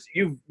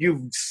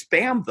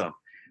spammed them.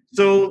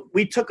 So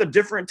we took a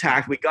different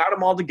tack. We got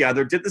them all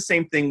together, did the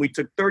same thing. We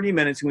took 30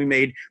 minutes and we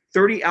made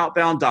 30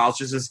 outbound dials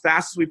just as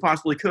fast as we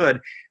possibly could.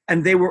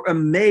 And they were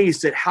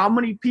amazed at how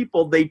many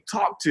people they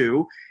talked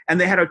to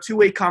and they had a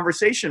two-way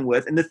conversation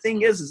with. And the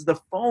thing is the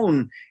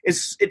phone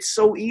it's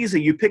so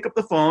easy. You pick up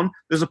the phone,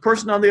 there's a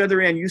person on the other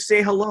end, you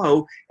say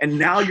hello, and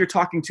now you're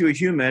talking to a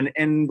human.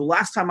 And the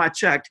last time I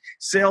checked,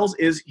 sales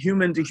is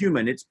human to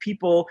human. It's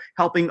people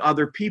helping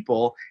other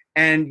people.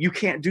 And you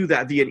can't do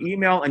that via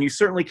email, and you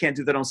certainly can't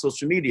do that on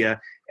social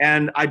media.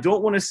 And I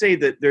don't want to say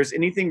that there's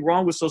anything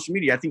wrong with social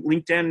media. I think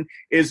LinkedIn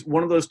is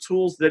one of those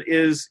tools that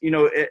is,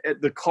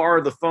 the car,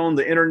 the phone,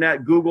 the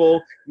internet,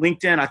 Google,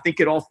 LinkedIn. I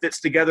think it all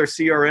fits together,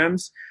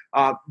 CRMs.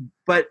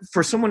 But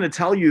for someone to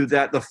tell you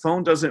that the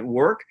phone doesn't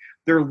work,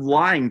 they're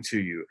lying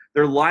to you.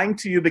 They're lying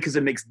to you because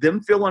it makes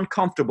them feel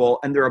uncomfortable,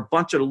 and they're a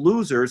bunch of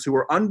losers who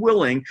are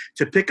unwilling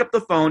to pick up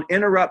the phone,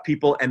 interrupt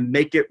people, and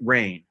make it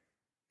rain.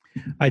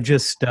 I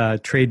just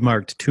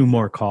trademarked 2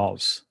 more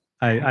calls.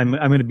 I'm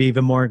going to be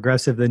even more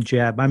aggressive than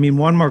Jeb. I mean,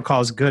 1 more call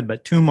is good,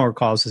 but 2 more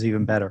calls is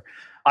even better.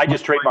 I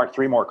just trademarked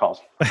 3 more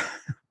calls.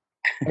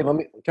 Hey,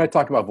 can I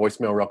talk about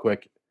voicemail real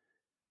quick?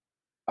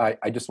 I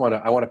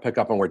want to pick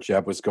up on where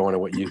Jeb was going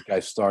and what you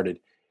guys started.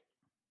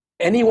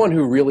 Anyone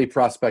who really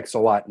prospects a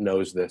lot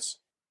knows this.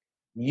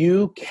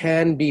 You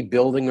can be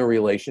building a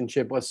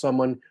relationship with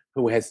someone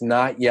who has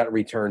not yet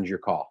returned your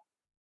call.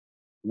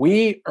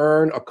 We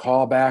earn a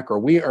callback, or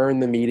we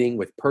earn the meeting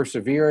with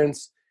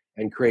perseverance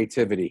and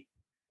creativity,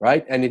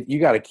 right? And you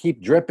got to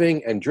keep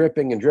dripping and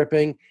dripping and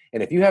dripping.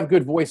 And if you have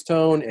good voice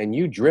tone and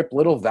you drip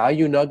little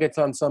value nuggets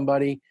on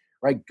somebody,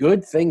 right,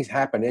 good things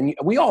happen. And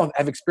we all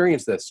have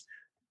experienced this.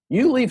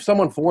 You leave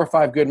someone 4 or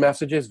 5 good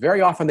messages, very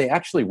often they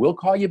actually will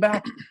call you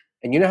back.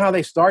 And you know how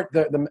they start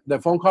the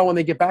phone call when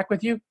they get back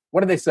with you?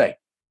 What do they say?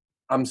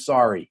 I'm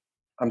sorry.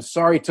 I'm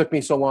sorry it took me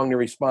so long to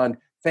respond.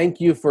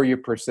 Thank you for your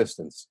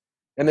persistence.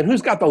 And then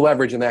who's got the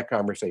leverage in that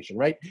conversation,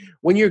 right?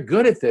 When you're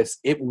good at this,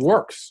 it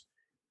works.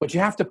 But you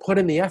have to put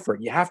in the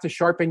effort. You have to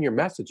sharpen your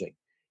messaging.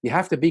 You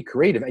have to be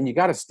creative, and you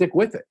got to stick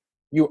with it.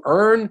 You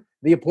earn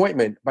the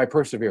appointment by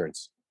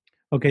perseverance.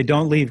 Okay,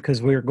 don't leave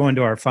because we're going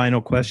to our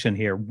final question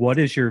here. What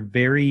is your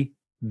very,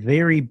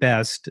 very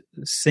best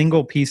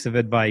single piece of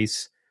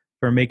advice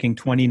for making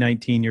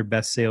 2019 your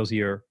best sales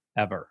year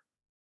ever?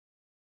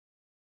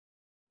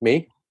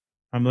 Me?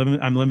 I'm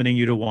limiting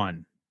you to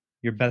one.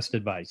 Your best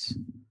advice.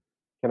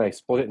 Can I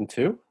split it in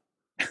 2?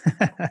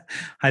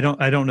 I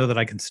don't know that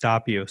I can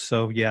stop you.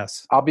 So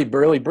yes. I'll be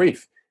really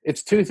brief.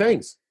 It's 2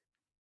 things.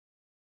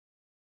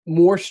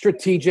 More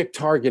strategic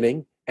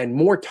targeting and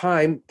more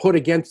time put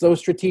against those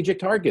strategic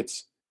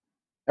targets.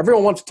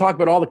 Everyone wants to talk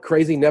about all the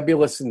crazy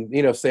nebulous and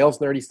sales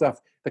nerdy stuff.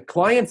 The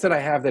clients that I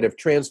have that have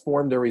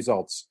transformed their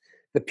results,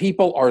 the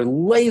people are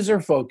laser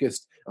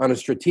focused on a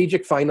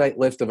strategic finite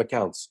list of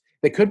accounts.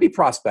 They could be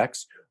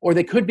prospects or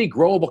they could be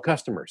growable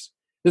customers.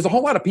 There's a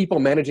whole lot of people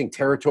managing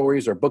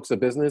territories or books of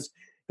business.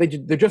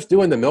 They're just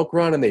doing the milk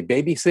run and they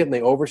babysit and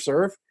they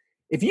overserve.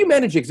 If you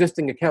manage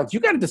existing accounts, you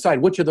got to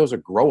decide which of those are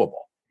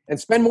growable and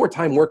spend more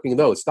time working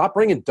those. Stop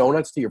bringing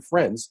donuts to your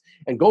friends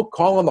and go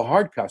call on the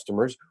hard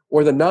customers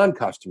or the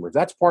non-customers.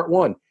 That's part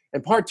 1.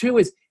 And part 2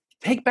 is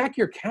take back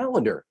your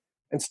calendar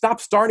and stop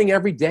starting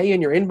every day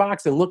in your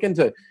inbox and looking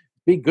to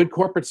be good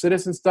corporate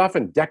citizen stuff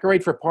and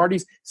decorate for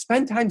parties.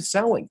 Spend time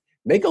selling.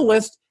 Make a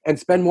list and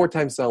spend more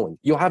time selling.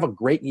 You'll have a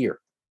great year.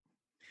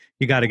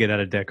 You got to get out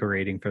of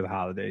decorating for the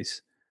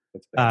holidays.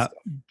 That's bad stuff.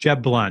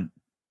 Jeb Blount.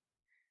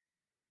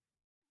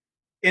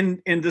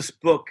 In this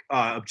book,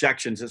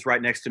 Objections, is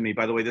right next to me.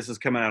 By the way, this is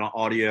coming out on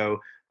audio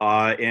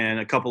in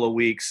a couple of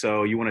weeks,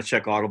 so you want to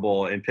check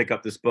Audible and pick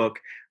up this book.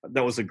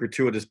 That was a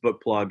gratuitous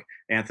book plug,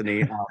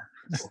 Anthony.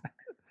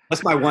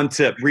 That's my one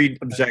tip: read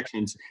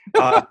Objections.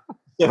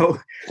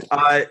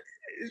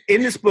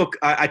 In this book,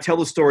 I tell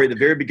the story at the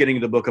very beginning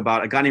of the book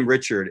about a guy named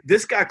Richard.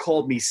 This guy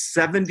called me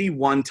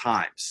 71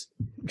 times.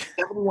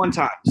 71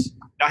 times.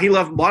 Now, he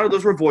left, a lot of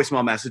those were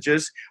voicemail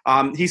messages.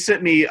 He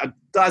sent me a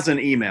dozen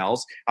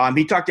emails.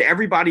 He talked to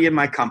everybody in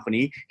my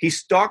company. He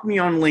stalked me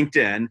on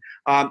LinkedIn,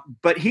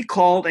 but he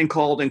called and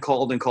called and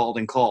called and called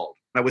and called.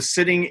 I was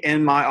sitting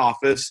in my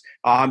office.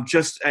 I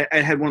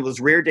had one of those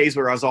rare days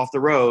where I was off the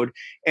road,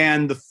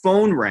 and the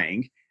phone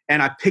rang,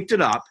 and I picked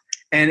it up.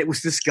 And it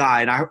was this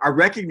guy, and I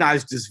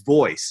recognized his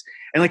voice.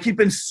 And like, he'd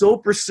been so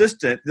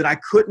persistent that I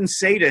couldn't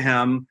say to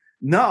him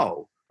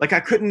no. Like, I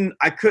couldn't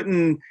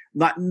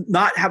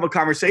not have a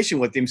conversation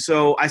with him.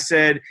 So I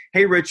said,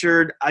 "Hey,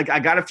 Richard, I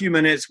got a few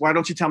minutes. Why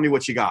don't you tell me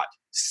what you got?"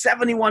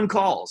 71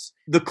 calls.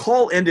 The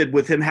call ended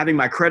with him having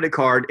my credit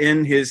card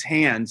in his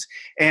hands,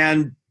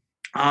 and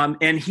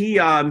he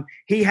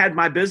had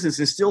my business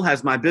and still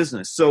has my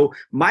business. So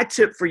my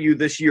tip for you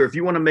this year, if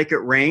you want to make it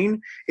rain,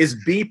 is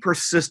be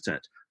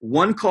persistent.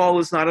 One call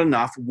is not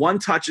enough. One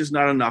touch is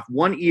not enough.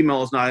 One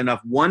email is not enough.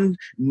 One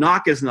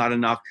knock is not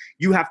enough.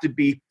 You have to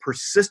be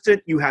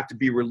persistent. You have to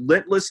be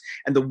relentless.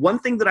 And the one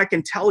thing that I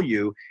can tell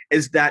you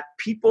is that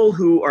people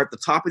who are at the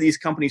top of these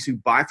companies who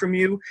buy from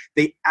you,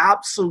 they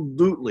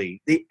absolutely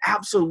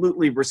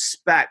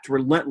respect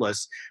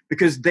relentless,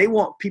 because they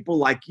want people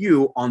like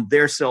you on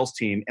their sales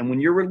team. And when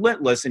you're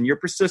relentless and you're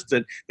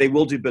persistent, they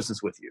will do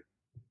business with you.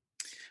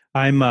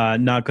 I'm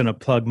not going to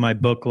plug my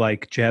book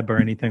like Jeb or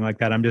anything like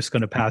that. I'm just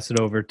going to pass it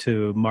over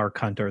to Mark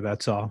Hunter.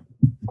 That's all.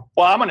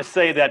 Well, I'm going to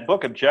say that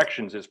book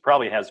Objections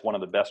probably has one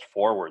of the best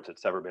forewords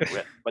that's ever been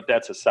written, but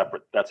that's a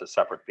separate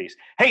piece.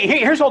 Hey,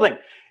 here's the whole thing.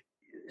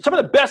 Some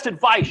of the best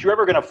advice you're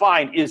ever going to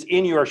find is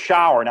in your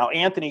shower. Now,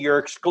 Anthony, you're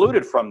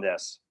excluded from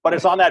this, but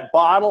it's on that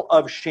bottle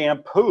of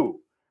shampoo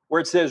where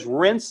it says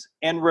rinse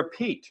and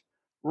repeat.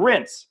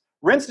 Rinse.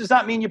 Rinse does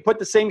not mean you put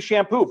the same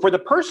shampoo. For the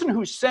person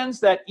who sends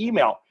that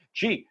email,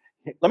 gee,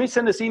 let me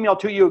send this email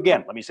to you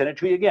again. Let me send it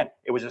to you again.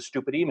 It was a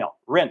stupid email.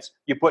 Rinse.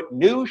 You put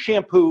new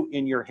shampoo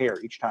in your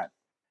hair each time.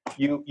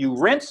 You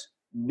rinse,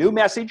 new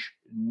message,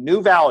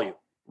 new value.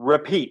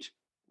 Repeat,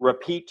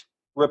 repeat,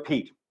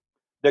 repeat.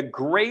 The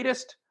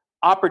greatest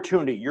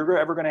opportunity you're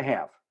ever going to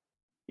have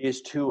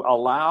is to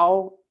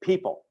allow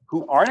people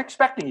who aren't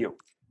expecting your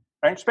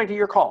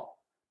call,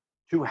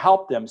 to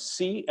help them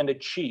see and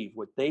achieve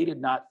what they did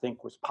not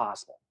think was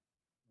possible.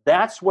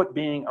 That's what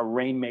being a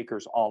rainmaker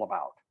is all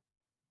about.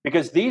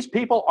 Because these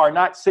people are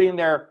not sitting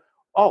there,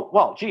 oh,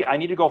 well, gee, I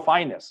need to go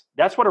find this.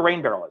 That's what a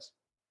rain barrel is.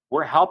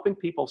 We're helping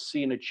people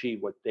see and achieve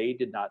what they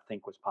did not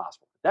think was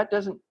possible. That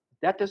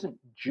doesn't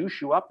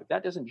juice you up. If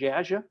that doesn't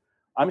jazz you,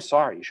 I'm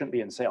sorry, you shouldn't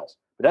be in sales.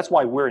 But that's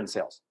why we're in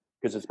sales,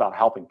 because it's about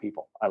helping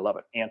people. I love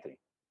it. Anthony.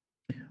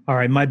 All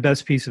right. My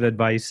best piece of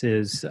advice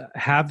is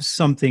have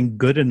something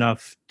good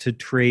enough to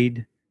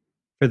trade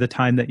for the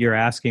time that you're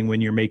asking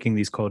when you're making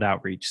these cold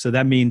outreach. So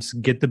that means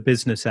get the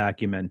business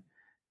acumen,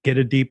 get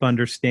a deep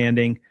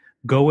understanding,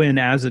 go in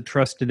as a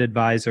trusted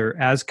advisor,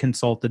 as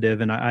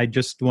consultative. And I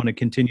just want to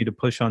continue to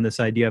push on this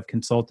idea of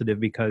consultative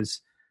because,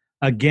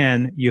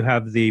 again, you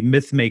have the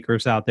myth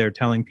makers out there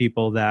telling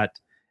people that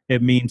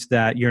it means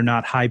that you're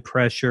not high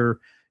pressure,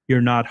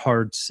 you're not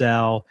hard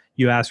sell,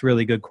 you ask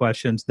really good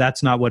questions.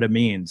 That's not what it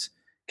means.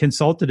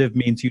 Consultative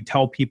means you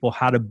tell people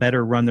how to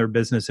better run their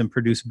business and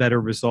produce better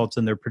results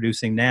than they're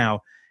producing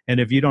now. And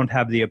if you don't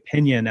have the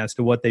opinion as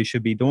to what they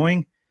should be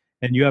doing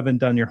and you haven't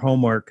done your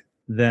homework,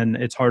 then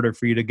it's harder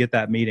for you to get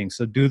that meeting.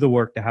 So do the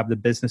work to have the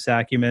business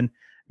acumen.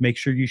 Make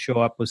sure you show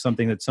up with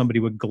something that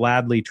somebody would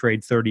gladly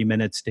trade 30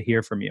 minutes to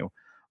hear from you.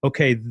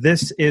 Okay,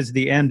 this is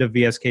the end of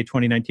VSK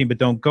 2019, but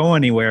don't go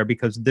anywhere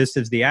because this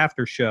is the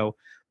after show.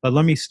 But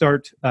let me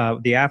start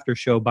the after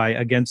show by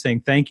again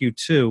saying thank you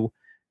to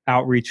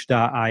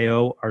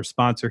Outreach.io, our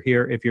sponsor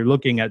here. If you're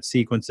looking at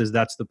sequences,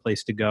 that's the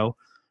place to go.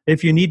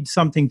 If you need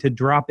something to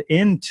drop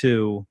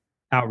into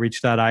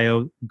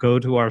Outreach.io, go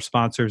to our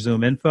sponsor,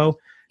 ZoomInfo.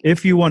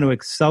 If you want to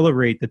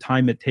accelerate the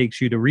time it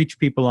takes you to reach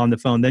people on the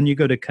phone, then you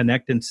go to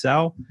Connect and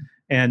Sell.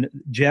 And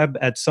Jeb,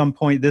 at some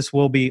point, this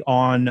will be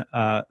on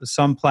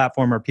some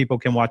platform where people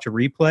can watch a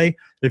replay.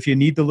 If you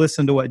need to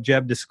listen to what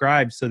Jeb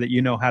described so that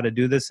you know how to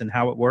do this and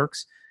how it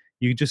works,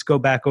 you just go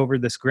back over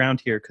this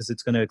ground here because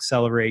it's going to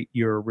accelerate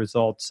your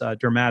results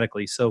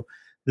dramatically. So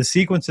the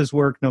sequences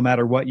work no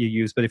matter what you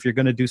use. But if you're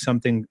going to do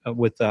something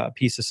with a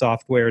piece of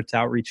software, it's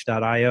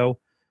Outreach.io,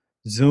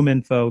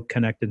 ZoomInfo,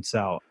 Connect and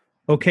Sell.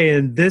 Okay,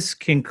 and this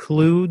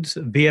concludes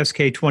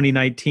VSK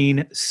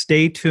 2019.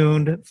 Stay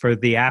tuned for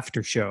the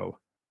after show.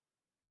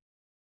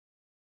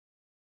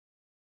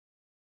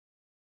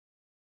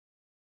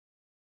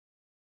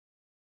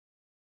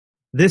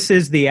 This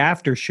is the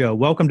after show.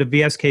 Welcome to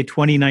VSK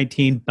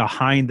 2019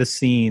 Behind the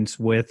Scenes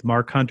with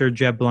Mark Hunter,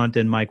 Jeb Blunt,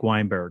 and Mike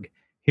Weinberg.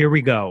 Here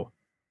we go.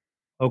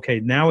 Okay,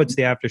 now it's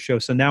the after show,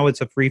 so now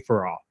it's a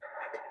free-for-all.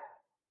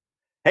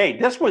 Hey,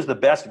 this was the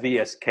best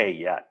VSK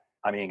yet.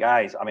 I mean,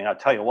 guys, I'll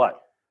tell you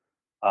what.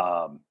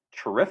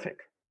 Terrific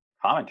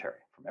commentary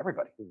from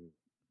everybody.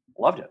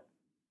 Loved it.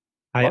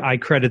 I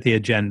credit the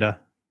agenda.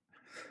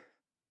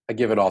 I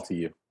give it all to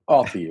you.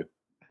 All to you.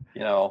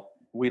 You know,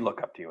 we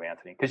look up to you,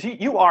 Anthony, because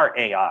you are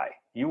AI.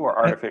 You were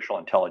artificial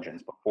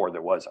intelligence before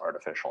there was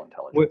artificial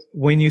intelligence.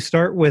 When you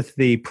start with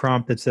the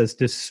prompt that says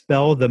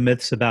dispel the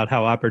myths about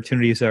how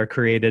opportunities are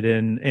created,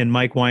 and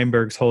Mike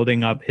Weinberg's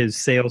holding up his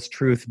Sales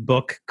Truth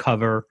book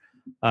cover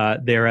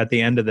there at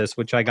the end of this,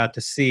 which I got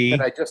to see.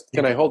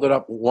 Can I hold it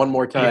up one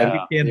more time?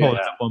 Yeah, we can hold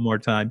it up one more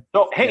time.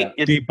 So, hey,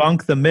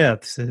 debunk the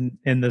myths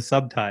in the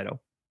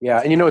subtitle.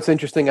 Yeah, and you know what's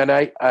interesting,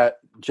 and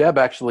Jeb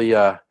actually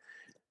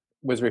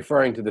was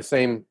referring to the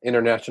same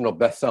international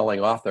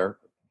best-selling author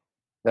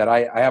that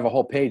I have a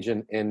whole page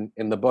in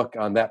the book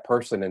on that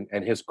person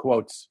and his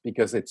quotes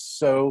because it's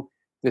so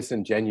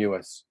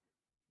disingenuous.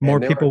 More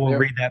people will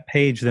read that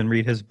page than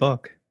read his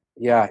book.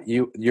 Yeah,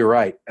 you're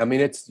right. I mean,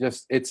 it's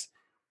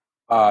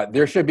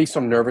there should be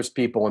some nervous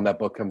people when that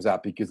book comes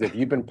out because if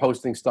you've been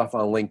posting stuff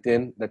on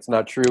LinkedIn that's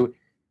not true,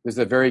 there's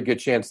a very good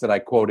chance that I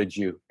quoted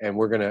you, and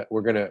we're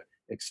gonna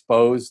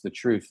expose the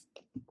truth,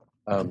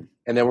 and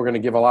then we're gonna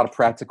give a lot of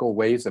practical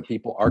ways that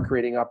people are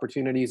creating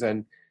opportunities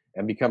and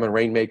becoming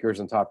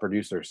rainmakers and top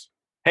producers.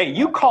 Hey,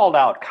 you called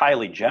out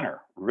Kylie Jenner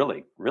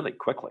really, really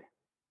quickly.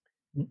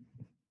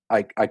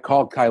 I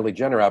called Kylie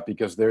Jenner out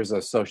because there's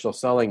a social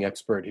selling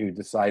expert who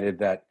decided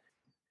that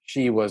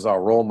she was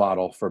our role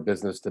model for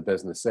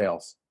business-to-business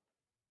sales.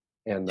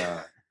 And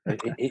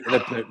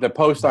the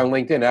post on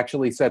LinkedIn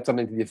actually said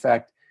something to the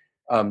effect,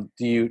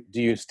 do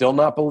you still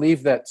not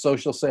believe that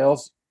social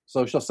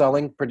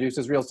selling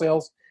produces real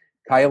sales?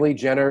 Kylie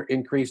Jenner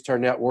increased her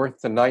net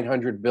worth to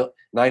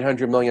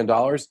 $900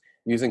 million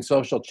using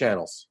social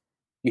channels.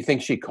 You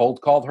think she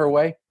cold called her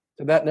way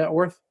to that net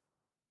worth?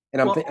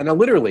 And I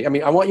literally,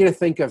 I want you to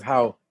think of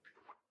how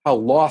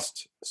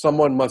lost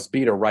someone must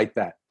be to write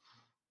that.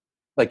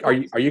 Like, are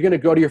you going to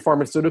go to your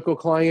pharmaceutical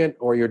client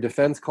or your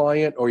defense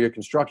client or your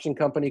construction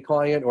company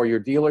client or your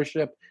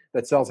dealership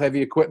that sells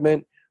heavy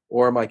equipment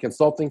or my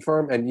consulting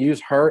firm and use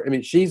her? I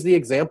mean, she's the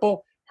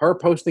example. Her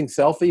posting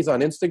selfies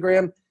on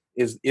Instagram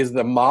is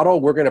the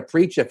model we're going to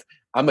preach. If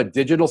I'm a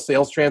digital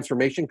sales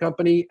transformation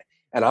company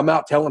and I'm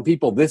out telling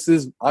people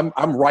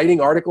I'm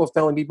writing articles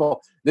telling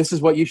people this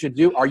is what you should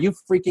do. Are you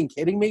freaking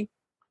kidding me?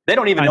 They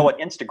don't even know what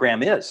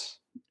Instagram is.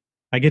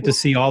 I get to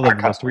see all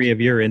of the three of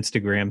your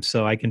Instagrams,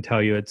 so I can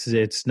tell you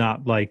it's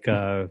not like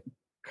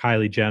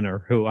Kylie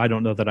Jenner, who I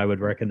don't know that I would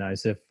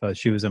recognize if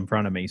she was in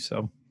front of me.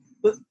 So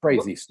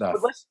crazy stuff.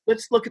 But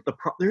let's look at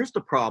here's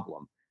the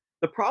problem.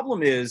 The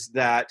problem is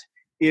that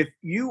if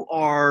you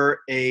are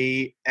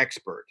a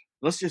expert,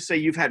 let's just say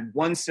you've had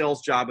one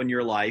sales job in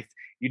your life,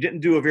 you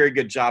didn't do a very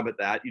good job at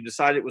that. You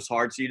decided it was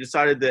hard, so you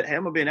decided that, hey,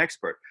 I'm gonna be an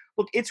expert.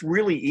 Look, it's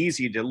really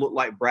easy to look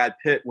like Brad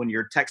Pitt when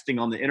you're texting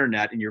on the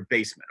internet in your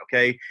basement.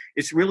 Okay,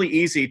 it's really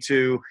easy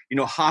to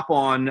hop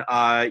on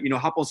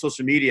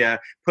social media,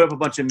 put up a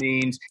bunch of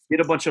memes,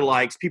 get a bunch of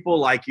likes, people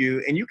like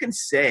you, and you can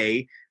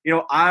say,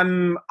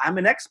 I'm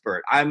an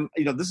expert.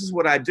 This is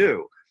what I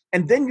do,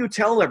 and then you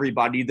tell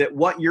everybody that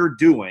what you're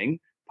doing,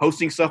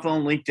 posting stuff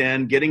on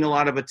LinkedIn, getting a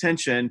lot of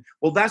attention.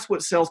 Well, that's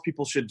what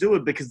salespeople should do,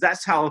 because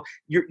that's how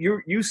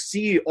you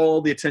see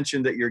all the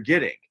attention that you're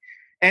getting.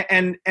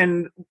 And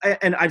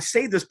I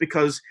say this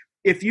because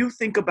if you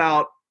think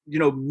about,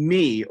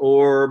 me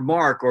or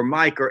Mark or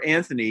Mike or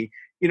Anthony,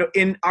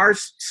 in our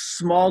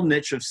small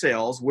niche of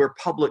sales, we're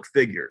public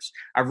figures.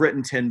 I've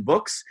written 10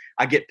 books.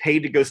 I get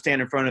paid to go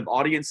stand in front of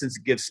audiences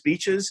and give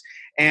speeches.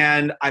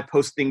 And I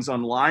post things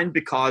online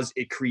because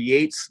it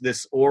creates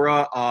this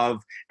aura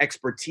of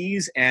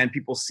expertise, and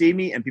people see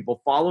me and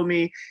people follow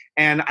me.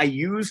 And I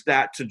use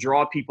that to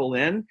draw people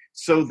in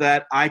so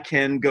that I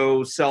can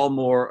go sell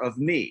more of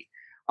me.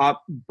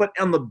 But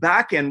on the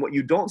back end, what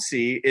you don't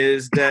see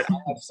is that I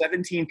have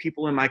 17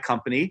 people in my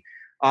company.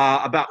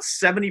 About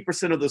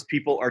 70% of those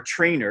people are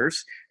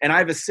trainers, and I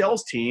have a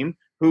sales team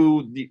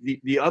who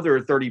the other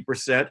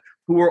 30%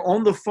 who are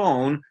on the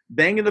phone,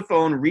 banging the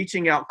phone,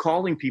 reaching out,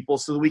 calling people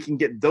so that we can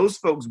get those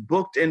folks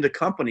booked into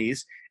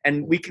companies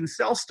and we can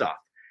sell stuff.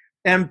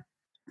 And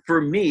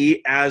for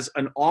me, as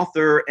an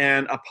author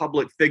and a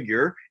public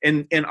figure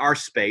in our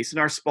space, in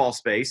our small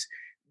space,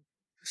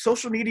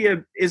 social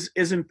media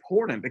is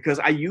important because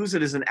I use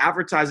it as an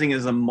advertising,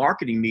 as a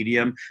marketing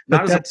medium,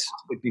 not as a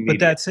prospecting medium. But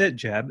that's it,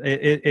 Jeb.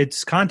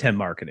 It's content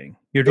marketing.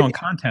 You're doing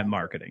content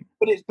marketing.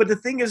 But the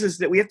thing is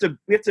that we have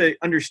to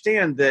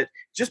understand that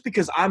just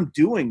because I'm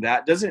doing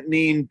that doesn't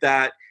mean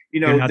that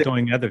you're not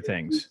doing other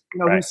things.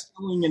 Right. Who's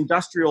selling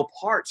industrial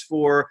parts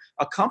for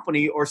a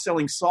company or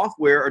selling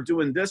software or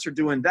doing this or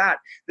doing that,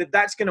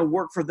 that's going to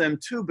work for them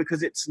too,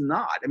 because it's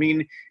not. I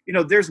mean,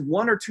 there's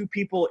one or two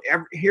people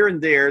here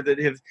and there that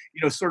have,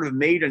 sort of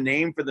made a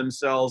name for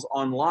themselves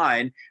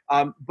online.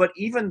 But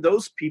even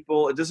those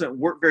people, it doesn't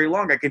work very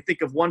long. I can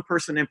think of one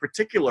person in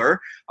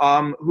particular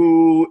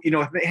who,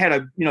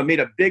 had made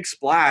a big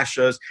splash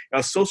as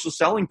a social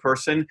selling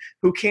person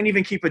who can't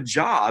even keep a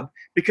job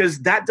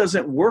because that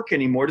doesn't work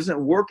anymore. It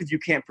doesn't work if you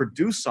can't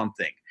produce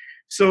something.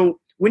 So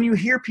when you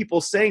hear people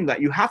saying that,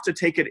 you have to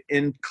take it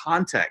in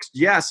context.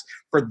 Yes,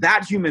 for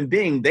that human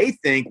being, they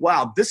think,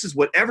 wow, this is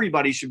what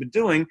everybody should be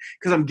doing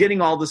because I'm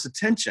getting all this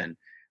attention.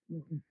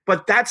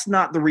 But that's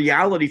not the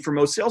reality for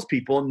most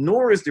salespeople,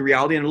 nor is the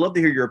reality, and I'd love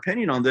to hear your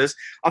opinion on this,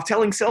 of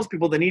telling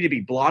salespeople they need to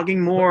be blogging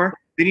more,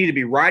 they need to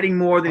be writing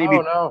more, they need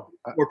to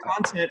be more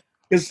content.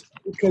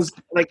 Because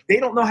they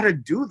don't know how to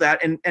do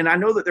that. And I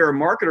know that there are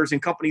marketers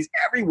and companies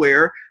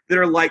everywhere that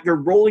are they're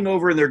rolling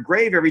over in their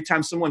grave every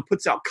time someone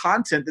puts out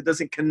content that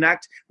doesn't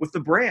connect with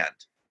the brand.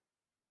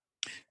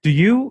 Do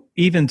you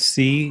even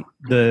see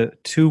the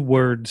two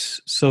words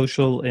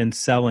social and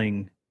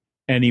selling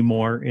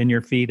anymore in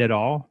your feed at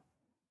all?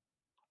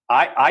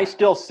 I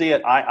still see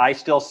it. I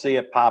still see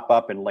it pop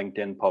up in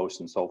LinkedIn posts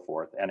and so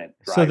forth. And it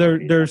so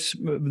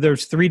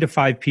there's 3 to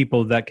 5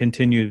 people that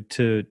continue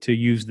to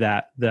use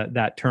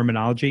that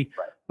terminology,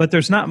 right. But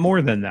there's not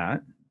more than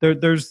that.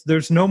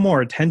 There's no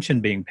more attention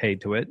being paid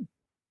to it.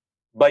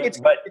 But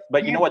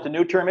you know what the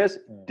new term is?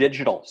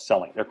 Digital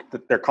selling.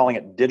 They're calling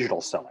it digital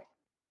selling,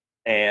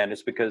 and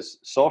it's because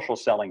social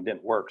selling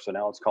didn't work. So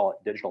now let's call it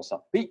digital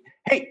selling.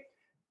 Hey,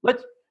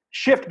 let's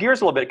shift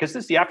gears a little bit because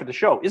this is the after the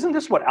show. Isn't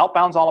this what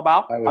Outbound's all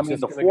about? I mean,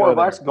 the four of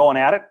us going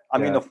at it. I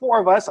mean, the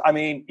four of us. I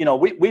mean,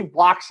 we've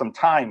blocked some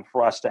time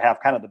for us to have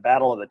kind of the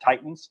battle of the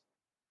Titans,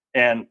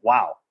 and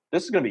wow,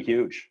 this is going to be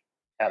huge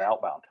at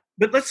Outbound.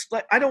 But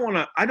I don't want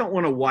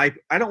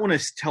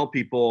to tell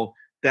people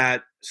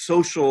that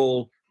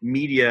social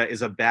media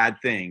is a bad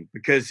thing,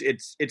 because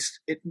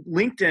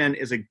LinkedIn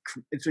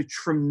is a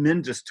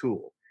tremendous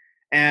tool,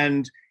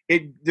 and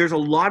there's a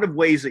lot of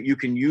ways that you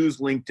can use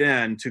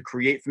LinkedIn to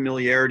create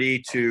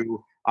familiarity,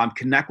 to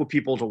connect with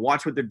people, to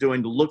watch what they're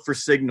doing, to look for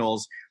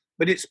signals.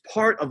 But it's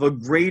part of a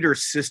greater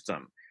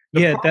system.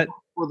 The problem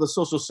for the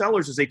social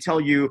sellers is they tell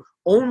you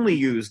only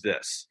use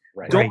this,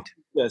 don't use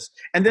this,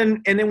 and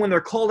then when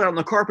they're called out on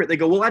the carpet, they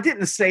go, "Well, I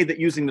didn't say that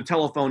using the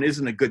telephone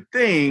isn't a good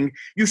thing.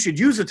 You should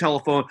use the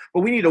telephone, but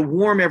we need to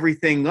warm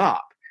everything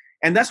up."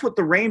 And that's what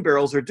the rain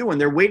barrels are doing.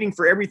 They're waiting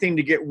for everything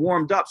to get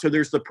warmed up, so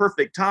there's the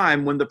perfect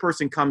time when the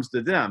person comes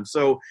to them.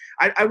 So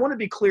I want to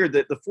be clear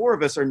that the four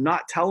of us are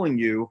not telling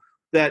you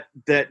that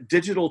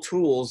digital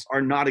tools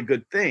are not a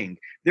good thing.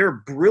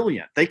 They're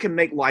brilliant. They can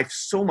make life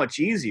so much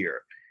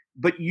easier.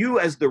 But you,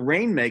 as the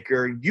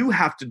rainmaker, you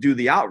have to do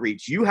the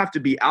outreach. You have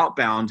to be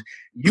outbound.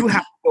 You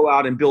have to go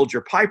out and build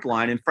your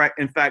pipeline. In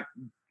fact,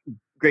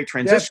 great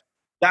transition. Jeb,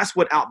 that's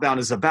what outbound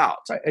is about.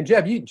 Right. And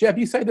Jeb,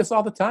 you say this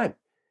all the time.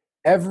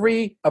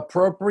 Every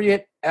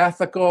appropriate,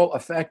 ethical,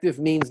 effective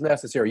means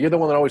necessary. You're the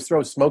one that always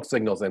throws smoke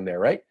signals in there,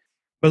 right?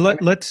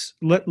 But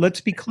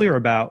let's be clear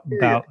about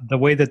the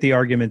way that the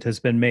argument has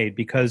been made,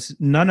 because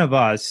none of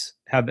us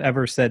have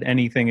ever said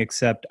anything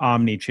except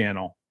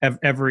omni-channel.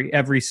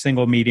 Every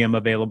single medium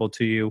available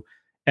to you,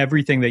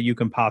 everything that you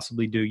can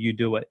possibly do, you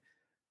do it.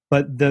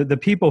 But the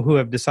people who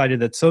have decided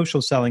that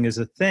social selling is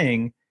a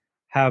thing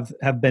have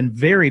been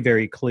very,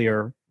 very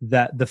clear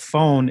that the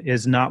phone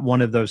is not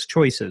one of those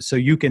choices. So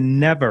you can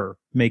never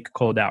make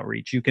cold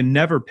outreach. You can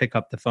never pick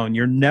up the phone.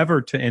 You're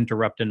never to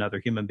interrupt another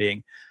human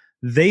being.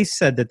 They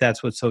said that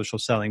that's what social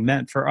selling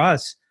meant. For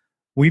us,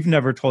 we've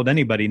never told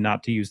anybody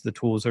not to use the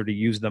tools or to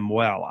use them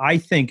well. I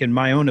think, in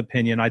my own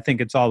opinion, I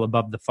think it's all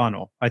above the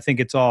funnel. I think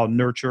it's all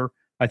nurture.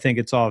 I think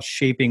it's all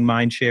shaping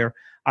mind share.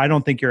 I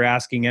don't think you're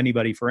asking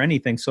anybody for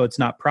anything, so it's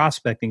not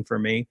prospecting for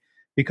me.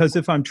 Because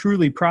if I'm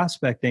truly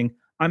prospecting,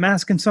 I'm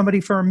asking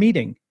somebody for a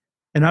meeting.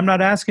 And I'm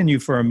not asking you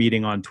for a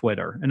meeting on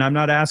Twitter. And I'm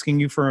not asking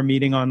you for a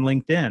meeting on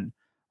LinkedIn.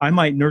 I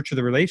might nurture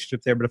the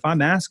relationship there, but if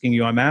I'm asking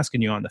you on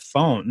the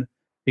phone,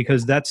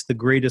 because that's the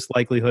greatest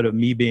likelihood of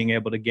me being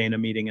able to gain a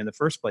meeting in the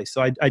first place.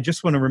 So I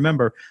just want to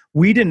remember,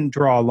 we didn't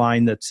draw a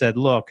line that said,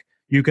 look,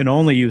 you can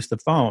only use the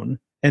phone.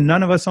 And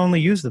none of us only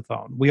use the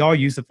phone. We all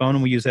use the phone,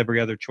 and we use every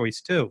other choice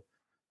too.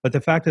 But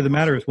the fact of the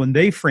matter is, when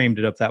they framed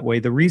it up that way,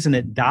 the reason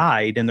it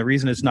died and the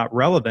reason it's not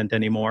relevant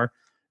anymore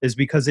is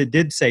because it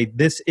did say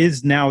this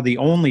is now the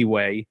only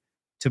way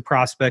to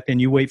prospect, and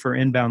you wait for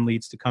inbound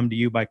leads to come to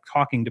you by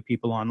talking to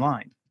people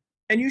online.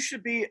 And you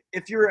should be,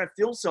 if you're a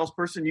field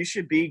salesperson, you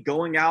should be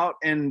going out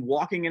and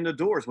walking into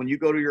doors. When you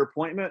go to your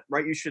appointment,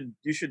 right, you should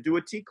do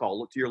a T call.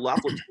 Look to your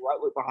left, look to your right,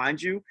 look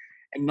behind you,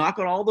 and knock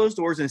on all those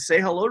doors and say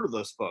hello to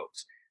those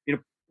folks. You know,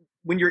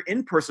 when you're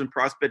in-person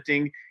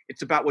prospecting,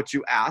 it's about what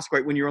you ask,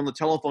 right? When you're on the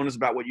telephone, it's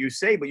about what you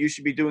say, but you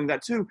should be doing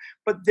that too.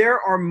 But there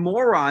are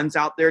morons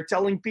out there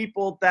telling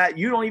people that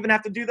you don't even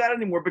have to do that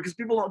anymore because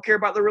people don't care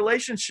about the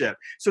relationship.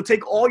 So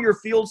take all your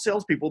field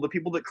salespeople, the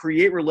people that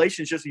create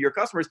relationships with your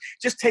customers,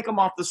 just take them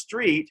off the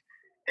street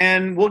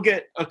and we'll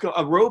get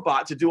a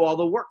robot to do all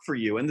the work for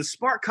you. And the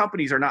smart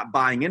companies are not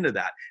buying into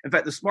that. In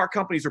fact, the smart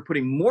companies are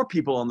putting more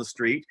people on the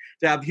street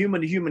to have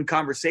human-to-human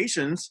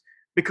conversations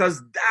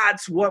because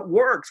that's what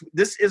works.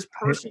 This is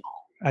personal.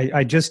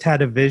 I just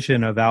had a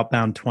vision of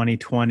Outbound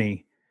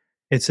 2020.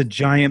 It's a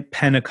giant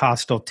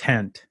Pentecostal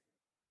tent,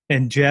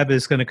 and Jeb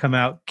is going to come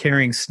out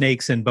carrying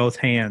snakes in both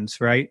hands,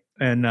 right?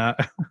 And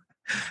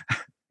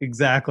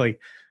exactly,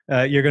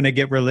 you're going to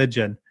get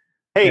religion.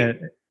 Hey,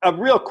 a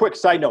real quick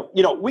side note.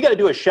 You know, we got to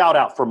do a shout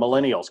out for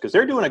millennials because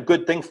they're doing a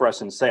good thing for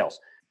us in sales.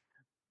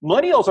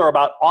 Millennials are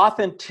about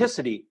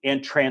authenticity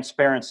and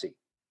transparency.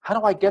 How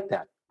do I get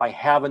that? By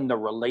having the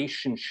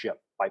relationship,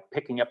 by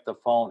picking up the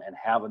phone and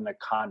having the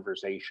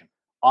conversation.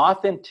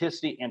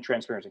 Authenticity and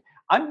transparency.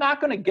 I'm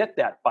not going to get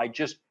that by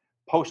just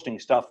posting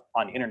stuff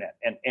on internet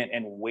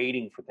and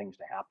waiting for things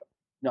to happen.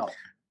 No.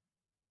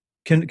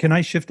 Can I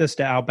shift us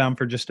to outbound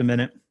for just a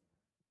minute?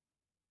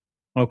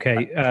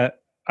 Okay.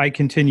 I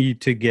continue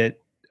to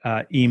get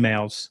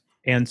emails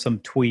and some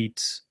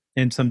tweets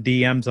and some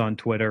DMs on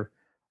Twitter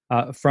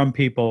from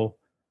people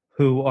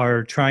who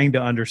are trying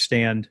to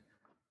understand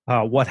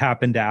what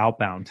happened to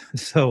outbound.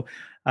 So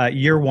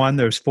year one,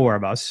 there's 4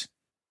 of us,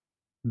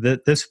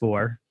 this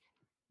 4.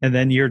 And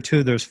then year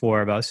 2, there's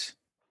 4 of us.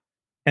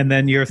 And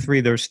then year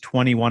 3, there's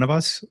 21 of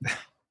us.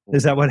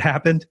 Is that what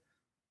happened?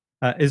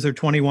 Is there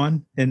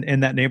 21 in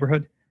that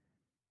neighborhood?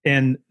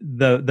 And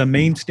the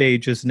main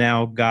stage has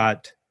now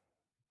got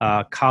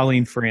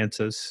Colleen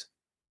Francis,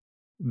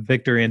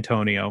 Victor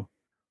Antonio,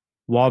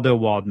 Waldo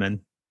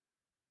Waldman,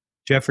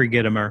 Jeffrey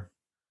Gitomer,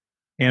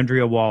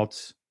 Andrea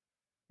Waltz,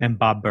 and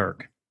Bob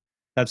Burke.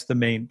 That's the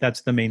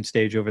main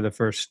stage over the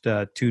first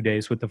 2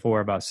 days with the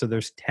 4 of us. So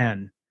there's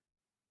 10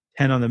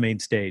 on the main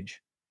stage.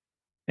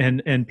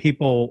 And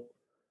people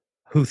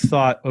who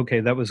thought, okay,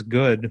 that was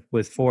good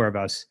with 4 of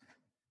us,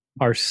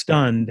 are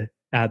stunned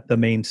at the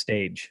main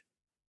stage.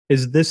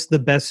 Is this the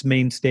best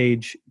main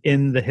stage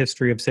in the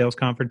history of sales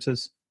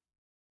conferences?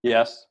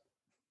 Yes,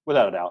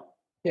 without a doubt.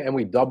 Yeah, and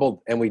we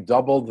doubled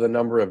the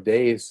number of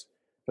days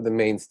for the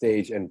main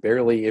stage and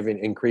barely even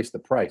increased the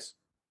price.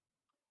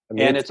 I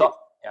mean, And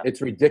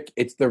it's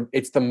ridiculous.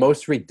 It's the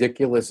most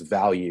ridiculous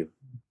value.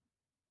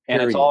 And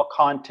Period. it's all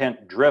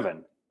content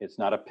driven. It's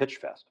not a pitch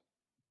fest.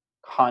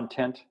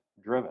 Content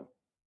driven.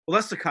 Well,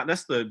 that's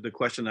the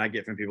question that I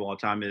get from people all the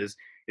time is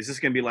this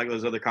going to be like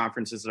those other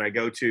conferences that I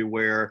go to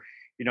where,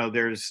 you know,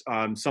 there's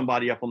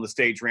somebody up on the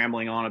stage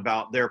rambling on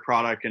about their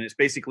product and it's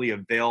basically a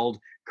veiled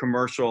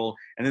commercial.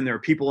 And then there are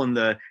people in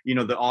the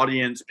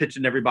audience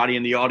pitching everybody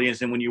in the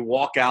audience. And when you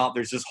walk out,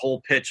 there's this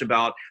whole pitch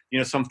about,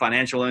 some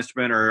financial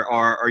instrument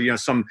or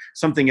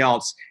something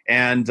else.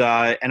 And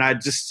I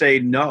just say,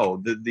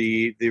 no,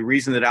 the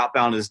reason that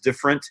Outbound is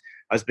different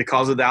is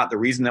because of that. The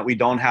reason that we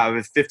don't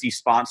have 50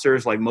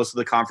 sponsors like most of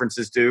the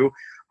conferences do.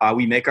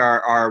 We make we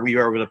are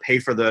able to pay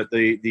for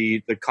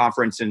the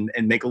conference and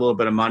make a little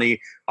bit of money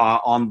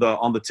on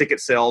the ticket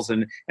sales.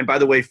 And by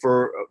the way,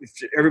 for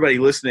everybody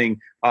listening,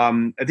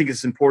 I think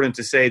it's important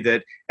to say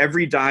that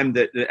every dime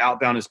that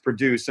Outbound is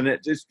produced, and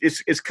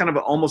it's kind of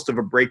almost of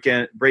a break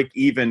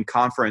even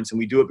conference, and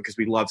we do it because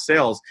we love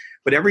sales.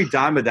 But every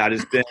dime of that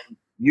has been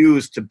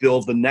used to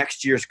build the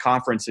next year's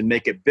conference and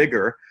make it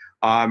bigger.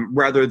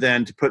 Rather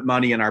than to put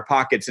money in our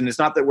pockets. And it's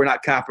not that we're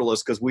not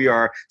capitalists, because we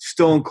are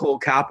stone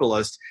cold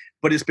capitalists,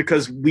 but it's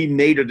because we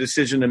made a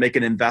decision to make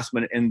an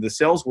investment in the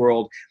sales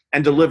world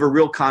and deliver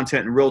real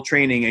content and real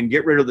training and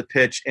get rid of the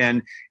pitch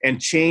and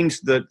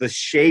change the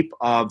shape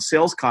of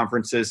sales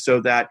conferences so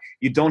that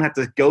you don't have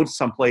to go to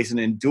someplace and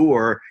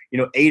endure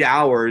 8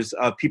 hours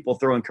of people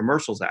throwing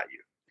commercials at you.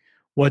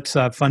 What's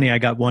funny, I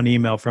got one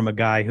email from a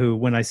guy who,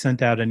 when I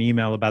sent out an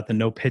email about the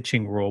no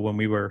pitching rule when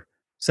we were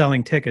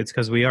selling tickets,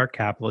 because we are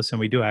capitalists and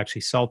we do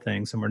actually sell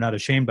things and we're not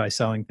ashamed by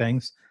selling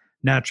things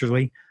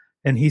naturally.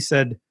 And he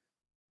said,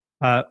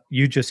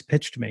 you just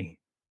pitched me.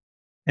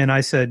 And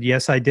I said,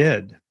 yes, I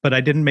did. But I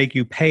didn't make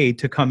you pay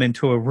to come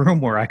into a room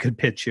where I could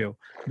pitch you.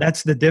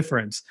 That's the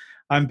difference.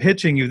 I'm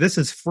pitching you. This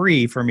is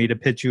free for me to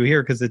pitch you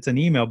here because it's an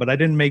email, but I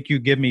didn't make you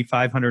give me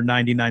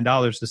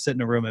 $599 to sit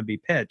in a room and be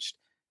pitched.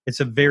 It's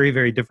a very,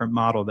 very different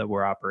model that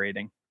we're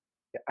operating.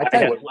 I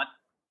tell you what,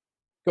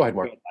 go ahead,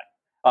 Mark.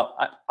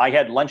 I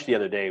had lunch the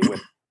other day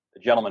with a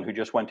gentleman who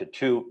just went to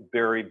 2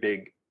 very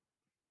big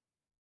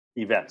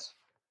events.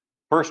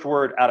 First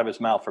word out of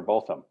his mouth for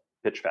both of them,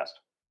 Pitch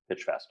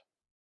Fest.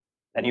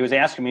 And he was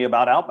asking me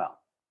about outbound.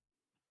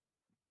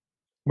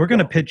 We're going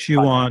to pitch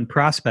you on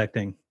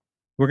prospecting.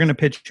 We're going to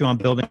pitch you on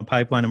building a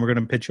pipeline, and we're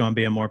going to pitch you on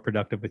being more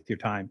productive with your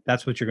time.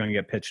 That's what you're going to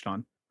get pitched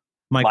on.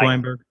 Mike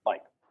Weinberg.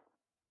 Mike.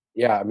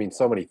 Yeah, I mean,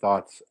 so many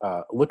thoughts.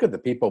 Look at the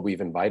people we've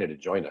invited to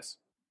join us.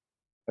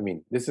 I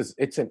mean, it's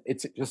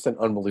just an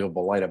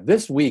unbelievable lineup.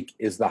 This week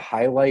is the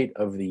highlight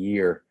of the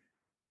year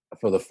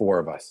for the 4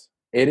 of us.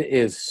 It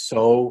is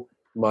so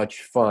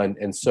much fun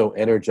and so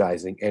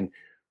energizing, and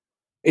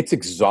it's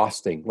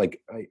exhausting.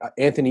 Like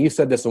Anthony, you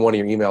said this in one of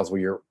your emails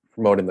where you're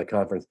promoting the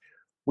conference.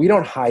 We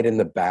don't hide in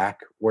the back.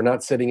 We're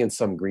not sitting in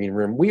some green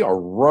room. We are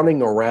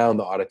running around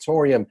the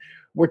auditorium.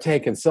 We're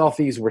taking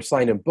selfies. We're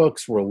signing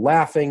books. We're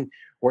laughing.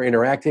 We're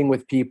interacting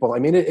with people. I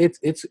mean,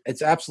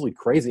 it's absolutely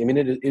crazy. I mean,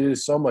 it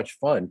is so much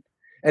fun.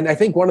 And I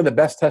think one of the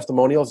best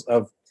testimonials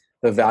of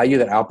the value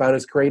that Outbound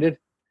has created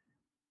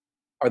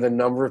are the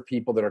number of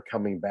people that are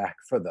coming back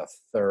for the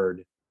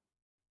 3rd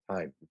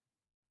time.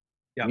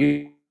 Yeah.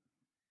 You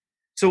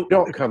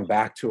don't come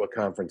back to a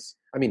conference.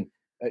 I mean,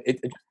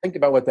 think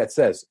about what that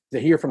says, to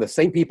hear from the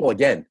same people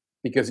again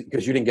because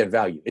you didn't get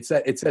value. It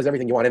says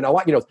everything you want. And a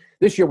lot,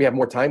 this year we have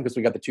more time because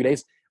we got the 2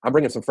 days. I'm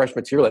bringing some fresh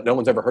material that no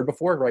one's ever heard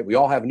before, right? We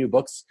all have new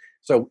books.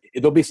 So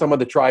there'll be some of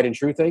the tried and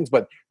true things,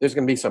 but there's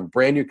going to be some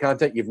brand new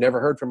content you've never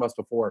heard from us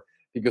before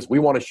because we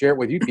want to share it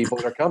with you people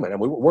that are coming. And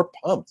we're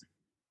pumped.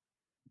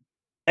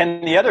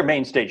 And the other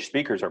main stage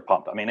speakers are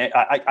pumped. I mean,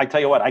 I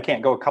tell you what, I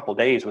can't go a couple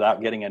days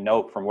without getting a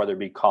note from whether it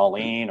be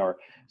Colleen or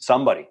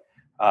somebody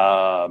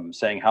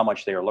saying how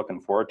much they are looking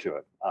forward to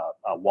it.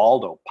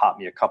 Waldo popped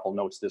me a couple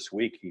notes this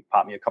week. He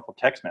popped me a couple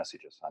text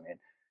messages. I mean,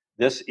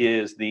 this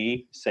is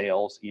the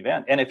sales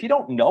event. And if you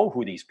don't know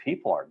who these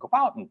people are, go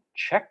out and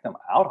check them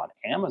out on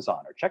Amazon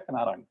or check them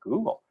out on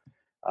Google.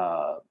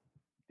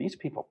 These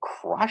people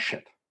crush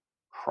it.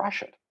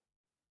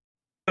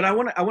 But I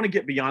want to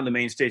get beyond the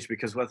main stage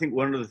because I think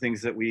one of the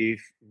things that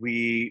we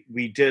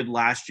did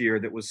last year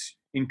that was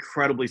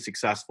incredibly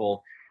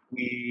successful,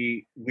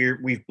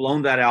 we've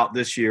blown that out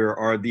this year,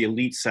 are the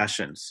elite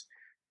sessions.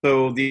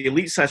 So the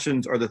elite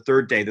sessions are the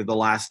 3rd day, they're the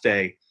last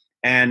day,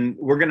 and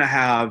we're going to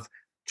have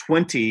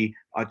 20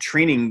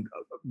 training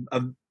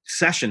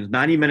sessions,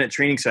 90-minute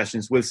training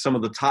sessions with some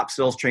of the top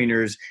sales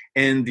trainers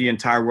in the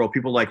entire world.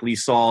 People like Lee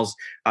Sauls,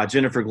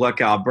 Jennifer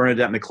Gluckow,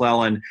 Bernadette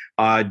McClellan,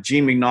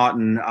 Gene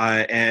McNaughton,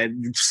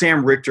 and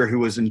Sam Richter, who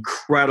was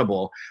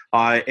incredible.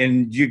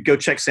 And you go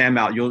check Sam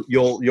out.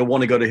 You'll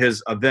want to go to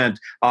his event.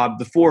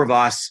 The 4 of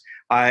us.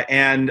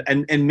 And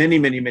many,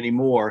 many, many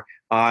more.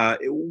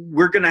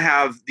 We're going to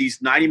have these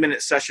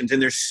 90-minute sessions,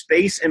 and there's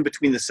space in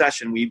between the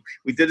session. We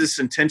did this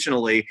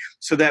intentionally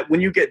so that when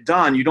you get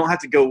done, you don't have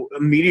to go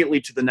immediately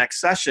to the next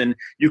session.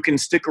 You can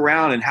stick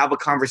around and have a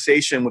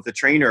conversation with the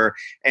trainer.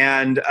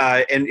 And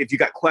if you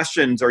got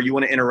questions or you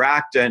want to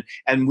interact,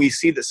 and we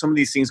see that some of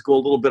these things go a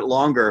little bit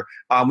longer.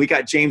 We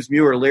got James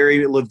Muir,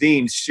 Larry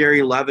Levine,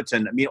 Sherry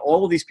Leviton. I mean,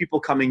 all of these people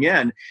coming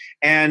in.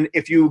 And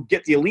if you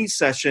get the elite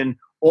session,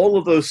 all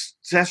of those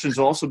sessions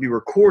will also be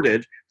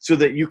recorded so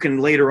that you can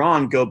later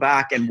on go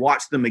back and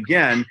watch them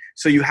again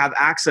so you have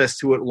access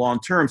to it long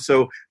term.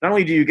 So not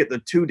only do you get the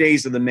 2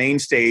 days of the main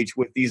stage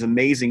with these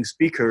amazing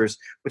speakers,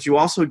 but you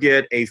also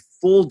get a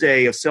full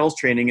day of sales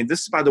training. And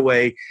this, by the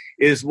way,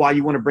 is why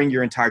you want to bring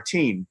your entire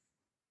team.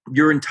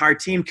 Your entire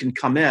team can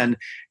come in.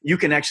 You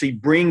can actually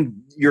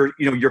bring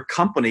your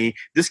company.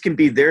 This can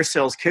be their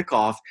sales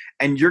kickoff,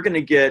 and you're going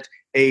to get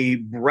a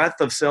breadth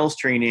of sales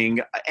training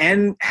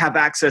and have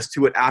access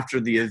to it after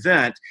the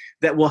event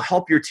that will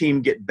help your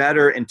team get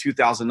better in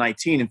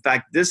 2019. In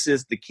fact, this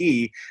is the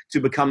key to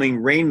becoming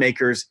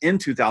rainmakers in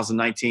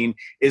 2019,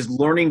 is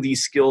learning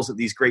these skills that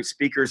these great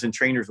speakers and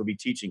trainers will be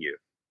teaching you.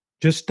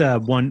 Just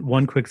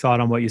one quick thought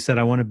on what you said.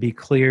 I want to be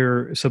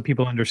clear so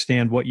people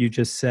understand what you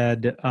just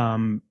said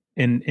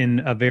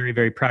in a very,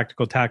 very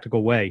practical,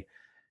 tactical way.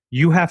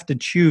 You have to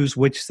choose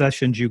which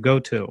sessions you go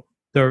to.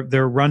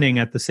 They're running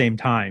at the same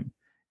time.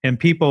 And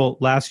people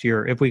last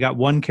year, if we got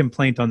one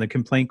complaint on the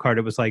complaint card,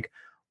 it was like,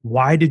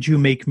 why did you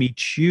make me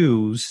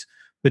choose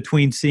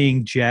between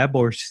seeing Jeb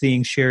or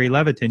seeing Sherry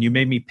Leviton? You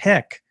made me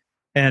pick.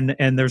 And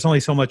there's only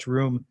so much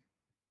room.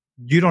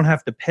 You don't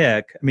have to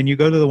pick. I mean, you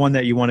go to the one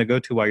that you want to go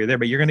to while you're there,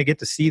 but you're going to get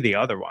to see the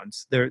other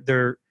ones. You're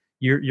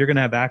going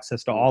to have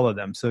access to all of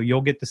them. So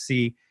you'll get to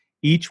see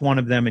each one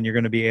of them, and you're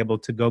going to be able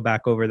to go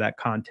back over that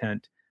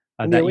content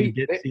And that you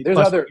did see. there's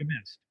Plus other, what you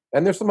missed.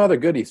 and there's some other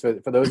goodies for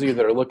those of you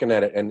that are looking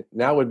at it. And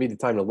now would be the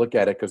time to look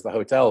at it because the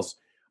hotels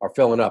are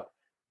filling up.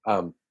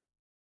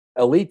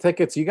 Elite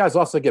tickets, you guys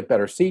also get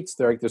better seats.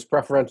 There's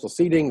preferential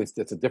seating.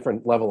 It's a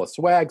different level of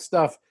swag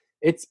stuff.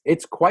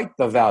 It's quite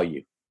the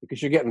value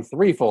because you're getting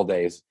 3 full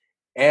days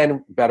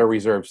and better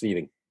reserved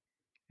seating.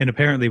 And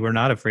apparently we're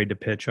not afraid to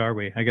pitch, are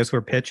we? I guess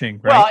we're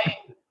pitching, Well, right?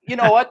 you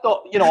know what,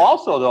 though?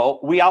 Also, though,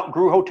 we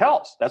outgrew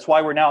hotels. That's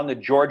why we're now in the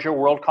Georgia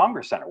World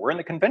Congress Center. We're in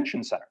the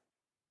convention center.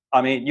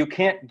 I mean, you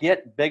can't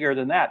get bigger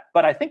than that.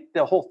 But I think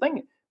the whole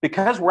thing,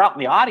 because we're out in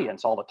the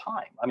audience all the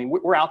time. I mean,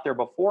 we're out there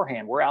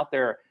beforehand. We're out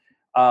there.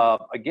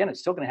 Again,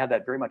 it's still going to have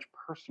that very much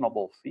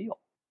personable feel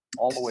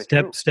all the way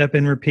through. Step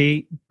and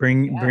repeat.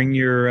 Bring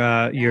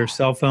your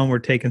cell phone. We're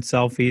taking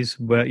selfies,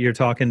 but you're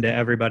talking to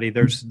everybody.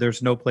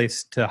 There's no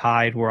place to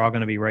hide. We're all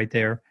going to be right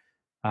there,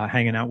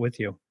 hanging out with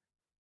you.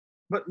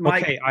 But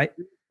Mike, okay,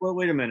 well,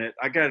 wait a minute.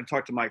 I got to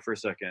talk to Mike for a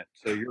second.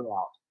 So you're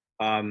out.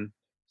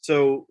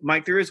 So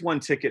Mike, there is one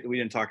ticket that we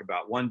didn't talk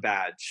about. One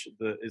badge.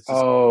 It's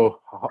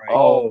I'm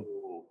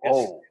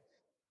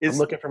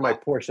looking for my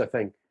Porsche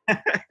thing.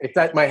 It's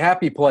at my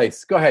happy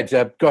place. Go ahead,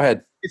 Jeb. Go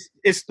ahead.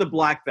 It's the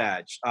black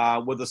badge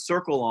with a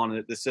circle on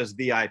it that says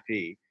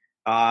VIP.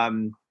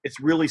 It's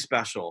really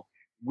special.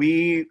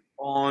 We,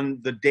 on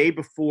the day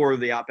before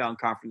the Outbound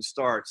Conference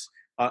starts,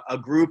 a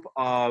group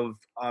of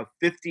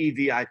 50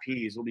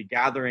 VIPs will be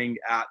gathering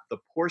at the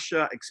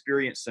Porsche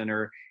Experience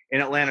Center in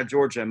Atlanta,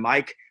 Georgia.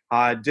 Mike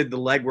did the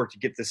legwork to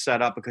get this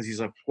set up because he's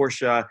a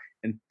Porsche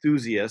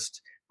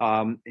enthusiast.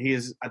 I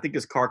think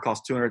his car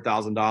costs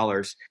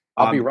 $200,000.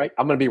 I'll be right.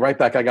 I'm going to be right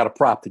back. I got a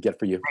prop to get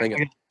for you. Hang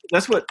on.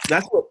 That's what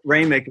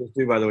Rainmakers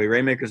do, by the way.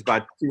 Rainmakers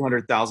buy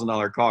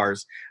 $200,000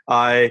 cars.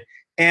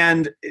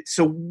 And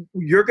so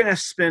you're going to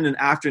spend an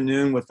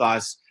afternoon with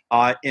us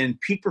in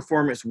peak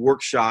performance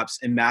workshops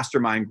and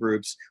mastermind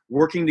groups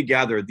working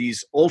together,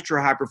 these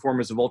ultra high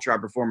performers of ultra high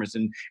performance.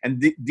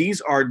 And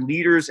these are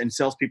leaders and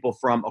salespeople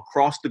from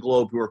across the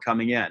globe who are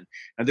coming in.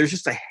 And there's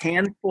just a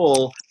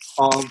handful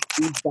of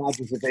these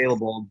badges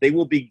available. They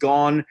will be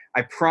gone,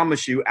 I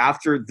promise you,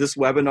 after this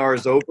webinar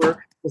is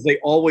over, because they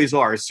always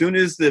are. As soon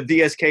as the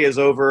VSK is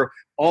over,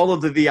 all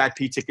of the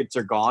VIP tickets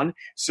are gone.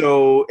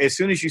 So as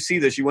soon as you see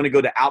this, you want to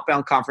go to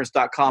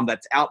outboundconference.com.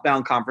 That's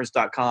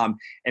outboundconference.com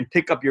and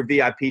pick up your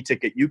VIP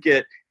ticket. You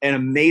get an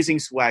amazing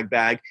swag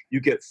bag. You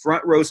get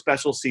front row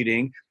special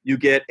seating. You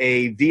get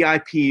a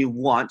VIP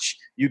lunch.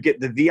 You get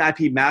the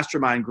VIP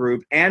mastermind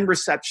group and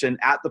reception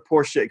at the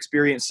Porsche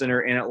Experience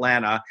Center in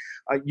Atlanta.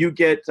 You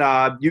get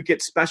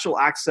special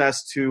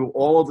access to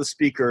all of the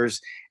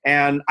speakers.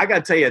 And I got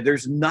to tell you,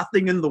 there's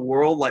nothing in the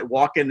world like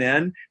walking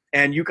in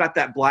and you got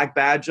that black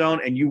badge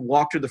on and you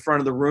walk to the front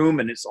of the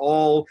room and it's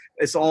all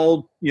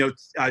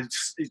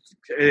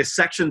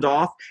sectioned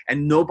off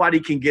and nobody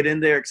can get in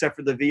there except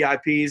for the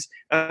VIPs.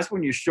 That's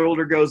when your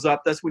shoulder goes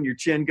up. That's when your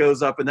chin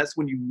goes up. And that's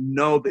when you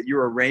know that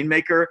you're a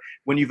Rainmaker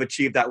when you've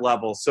achieved that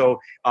level. So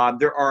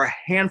there are a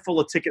handful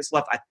of tickets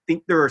left. I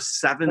think there are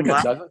 7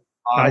 left.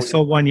 I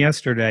sold one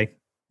yesterday.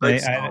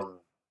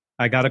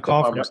 I got a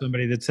call from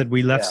somebody that said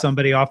we left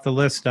somebody off the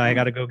list. I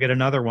got to go get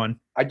another one.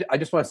 I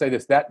just want to say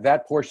this,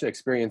 that Porsche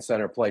Experience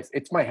Center place,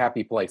 it's my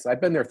happy place.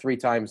 I've been there 3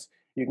 times.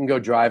 You can go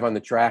drive on the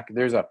track.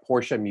 There's a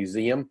Porsche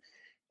museum.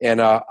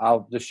 And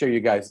I'll just show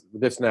you guys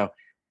this now.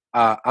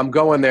 I'm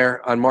going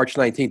there on March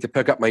 19th to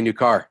pick up my new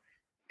car.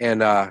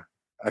 And I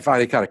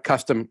finally kind of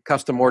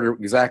custom order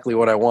exactly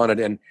what I wanted.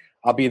 And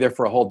I'll be there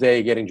for a whole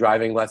day getting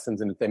driving lessons.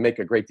 And they make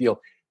a great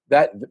deal.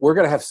 That we're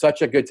going to have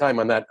such a good time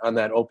on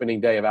that opening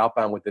day of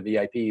Outbound with the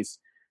VIPs,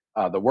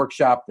 the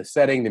workshop, the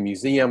setting, the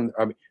museum,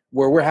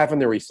 where we're having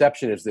the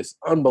reception is this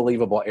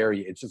unbelievable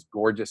area. It's just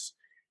gorgeous.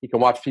 You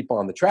can watch people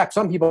on the track.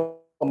 Some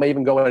people may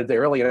even go in a day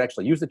early and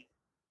actually use the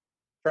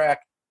track.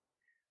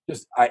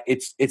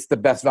 It's the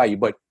best value,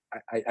 but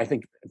I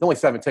think it's only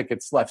 7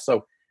 tickets left.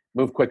 So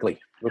move quickly.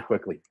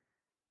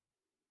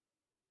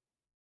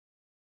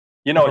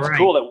 You know, it's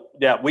cool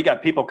that we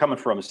got people coming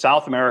from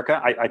South America.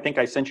 I think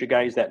I sent you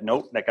guys that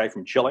note, that guy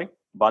from Chile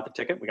bought the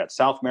ticket. We got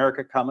South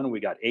America coming.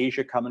 We got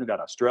Asia coming. We got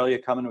Australia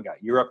coming. We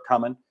got Europe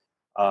coming.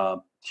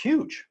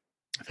 Huge.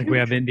 I think we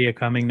have India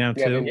coming now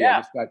too.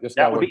 Yeah,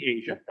 that would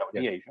be Asia.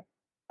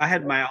 I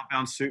had my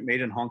Outbound suit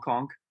made in Hong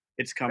Kong.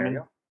 It's coming.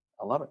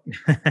 I love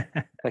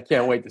it. I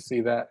can't wait to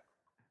see that.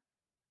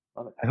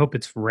 Love it. I hope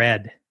it's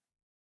red.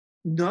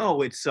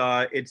 No, it's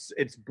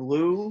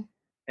blue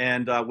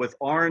and with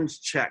orange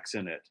checks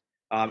in it.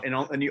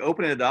 And you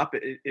open it up,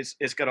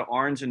 it's got an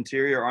orange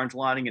interior, orange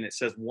lining, and it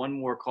says "one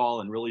more call"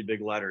 in really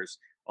big letters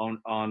on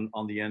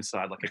the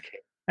inside, like a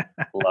cape.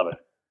 Love it.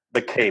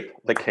 The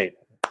cape.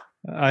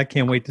 I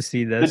can't wait to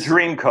see this. The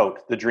dream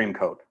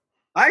coat.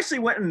 I actually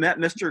went and met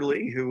Mr.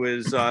 Lee, who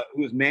is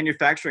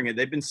manufacturing it.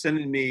 They've been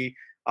sending me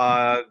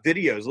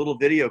videos, little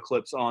video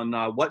clips on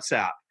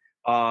WhatsApp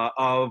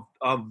of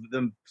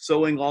them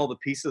sewing all the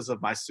pieces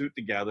of my suit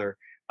together.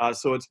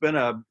 So it's been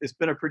a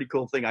pretty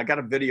cool thing. I got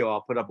a video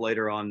I'll put up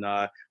later on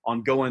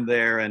going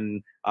there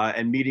and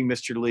meeting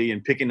Mr. Lee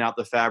and picking out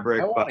the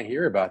fabric. I want to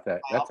hear about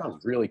that. That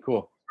sounds really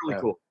cool. Really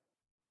cool.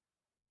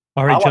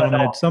 All I right, wanna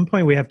gentlemen, know- at some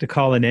point we have to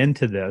call an end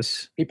to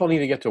this. People need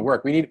to get to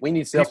work. We need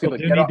People salespeople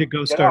do to get need off, to go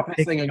get start off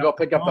this thing picking and go up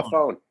the pick up the phone.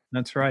 phone.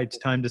 That's right. It's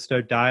time to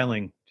start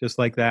dialing just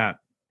like that.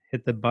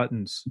 Hit the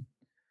buttons.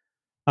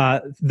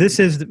 This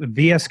is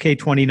VSK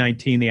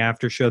 2019, the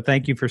after show.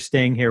 Thank you for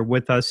staying here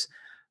with us.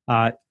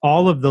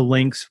 All of the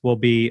links will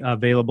be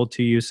available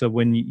to you. So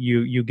when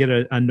you get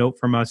a note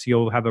from us,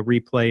 you'll have a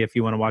replay if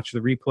you want to watch the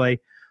replay.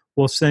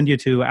 We'll send you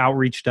to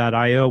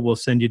outreach.io. We'll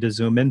send you to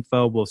Zoom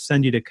Info. We'll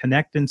send you to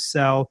Connect and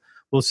Sell.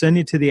 We'll send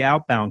you to the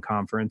Outbound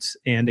Conference.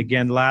 And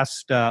again,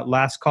 last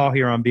call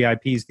here on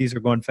VIPs. These are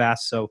going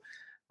fast, so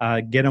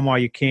get them while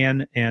you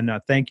can. And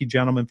thank you,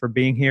 gentlemen, for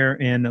being here.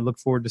 And I look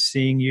forward to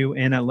seeing you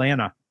in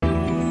Atlanta.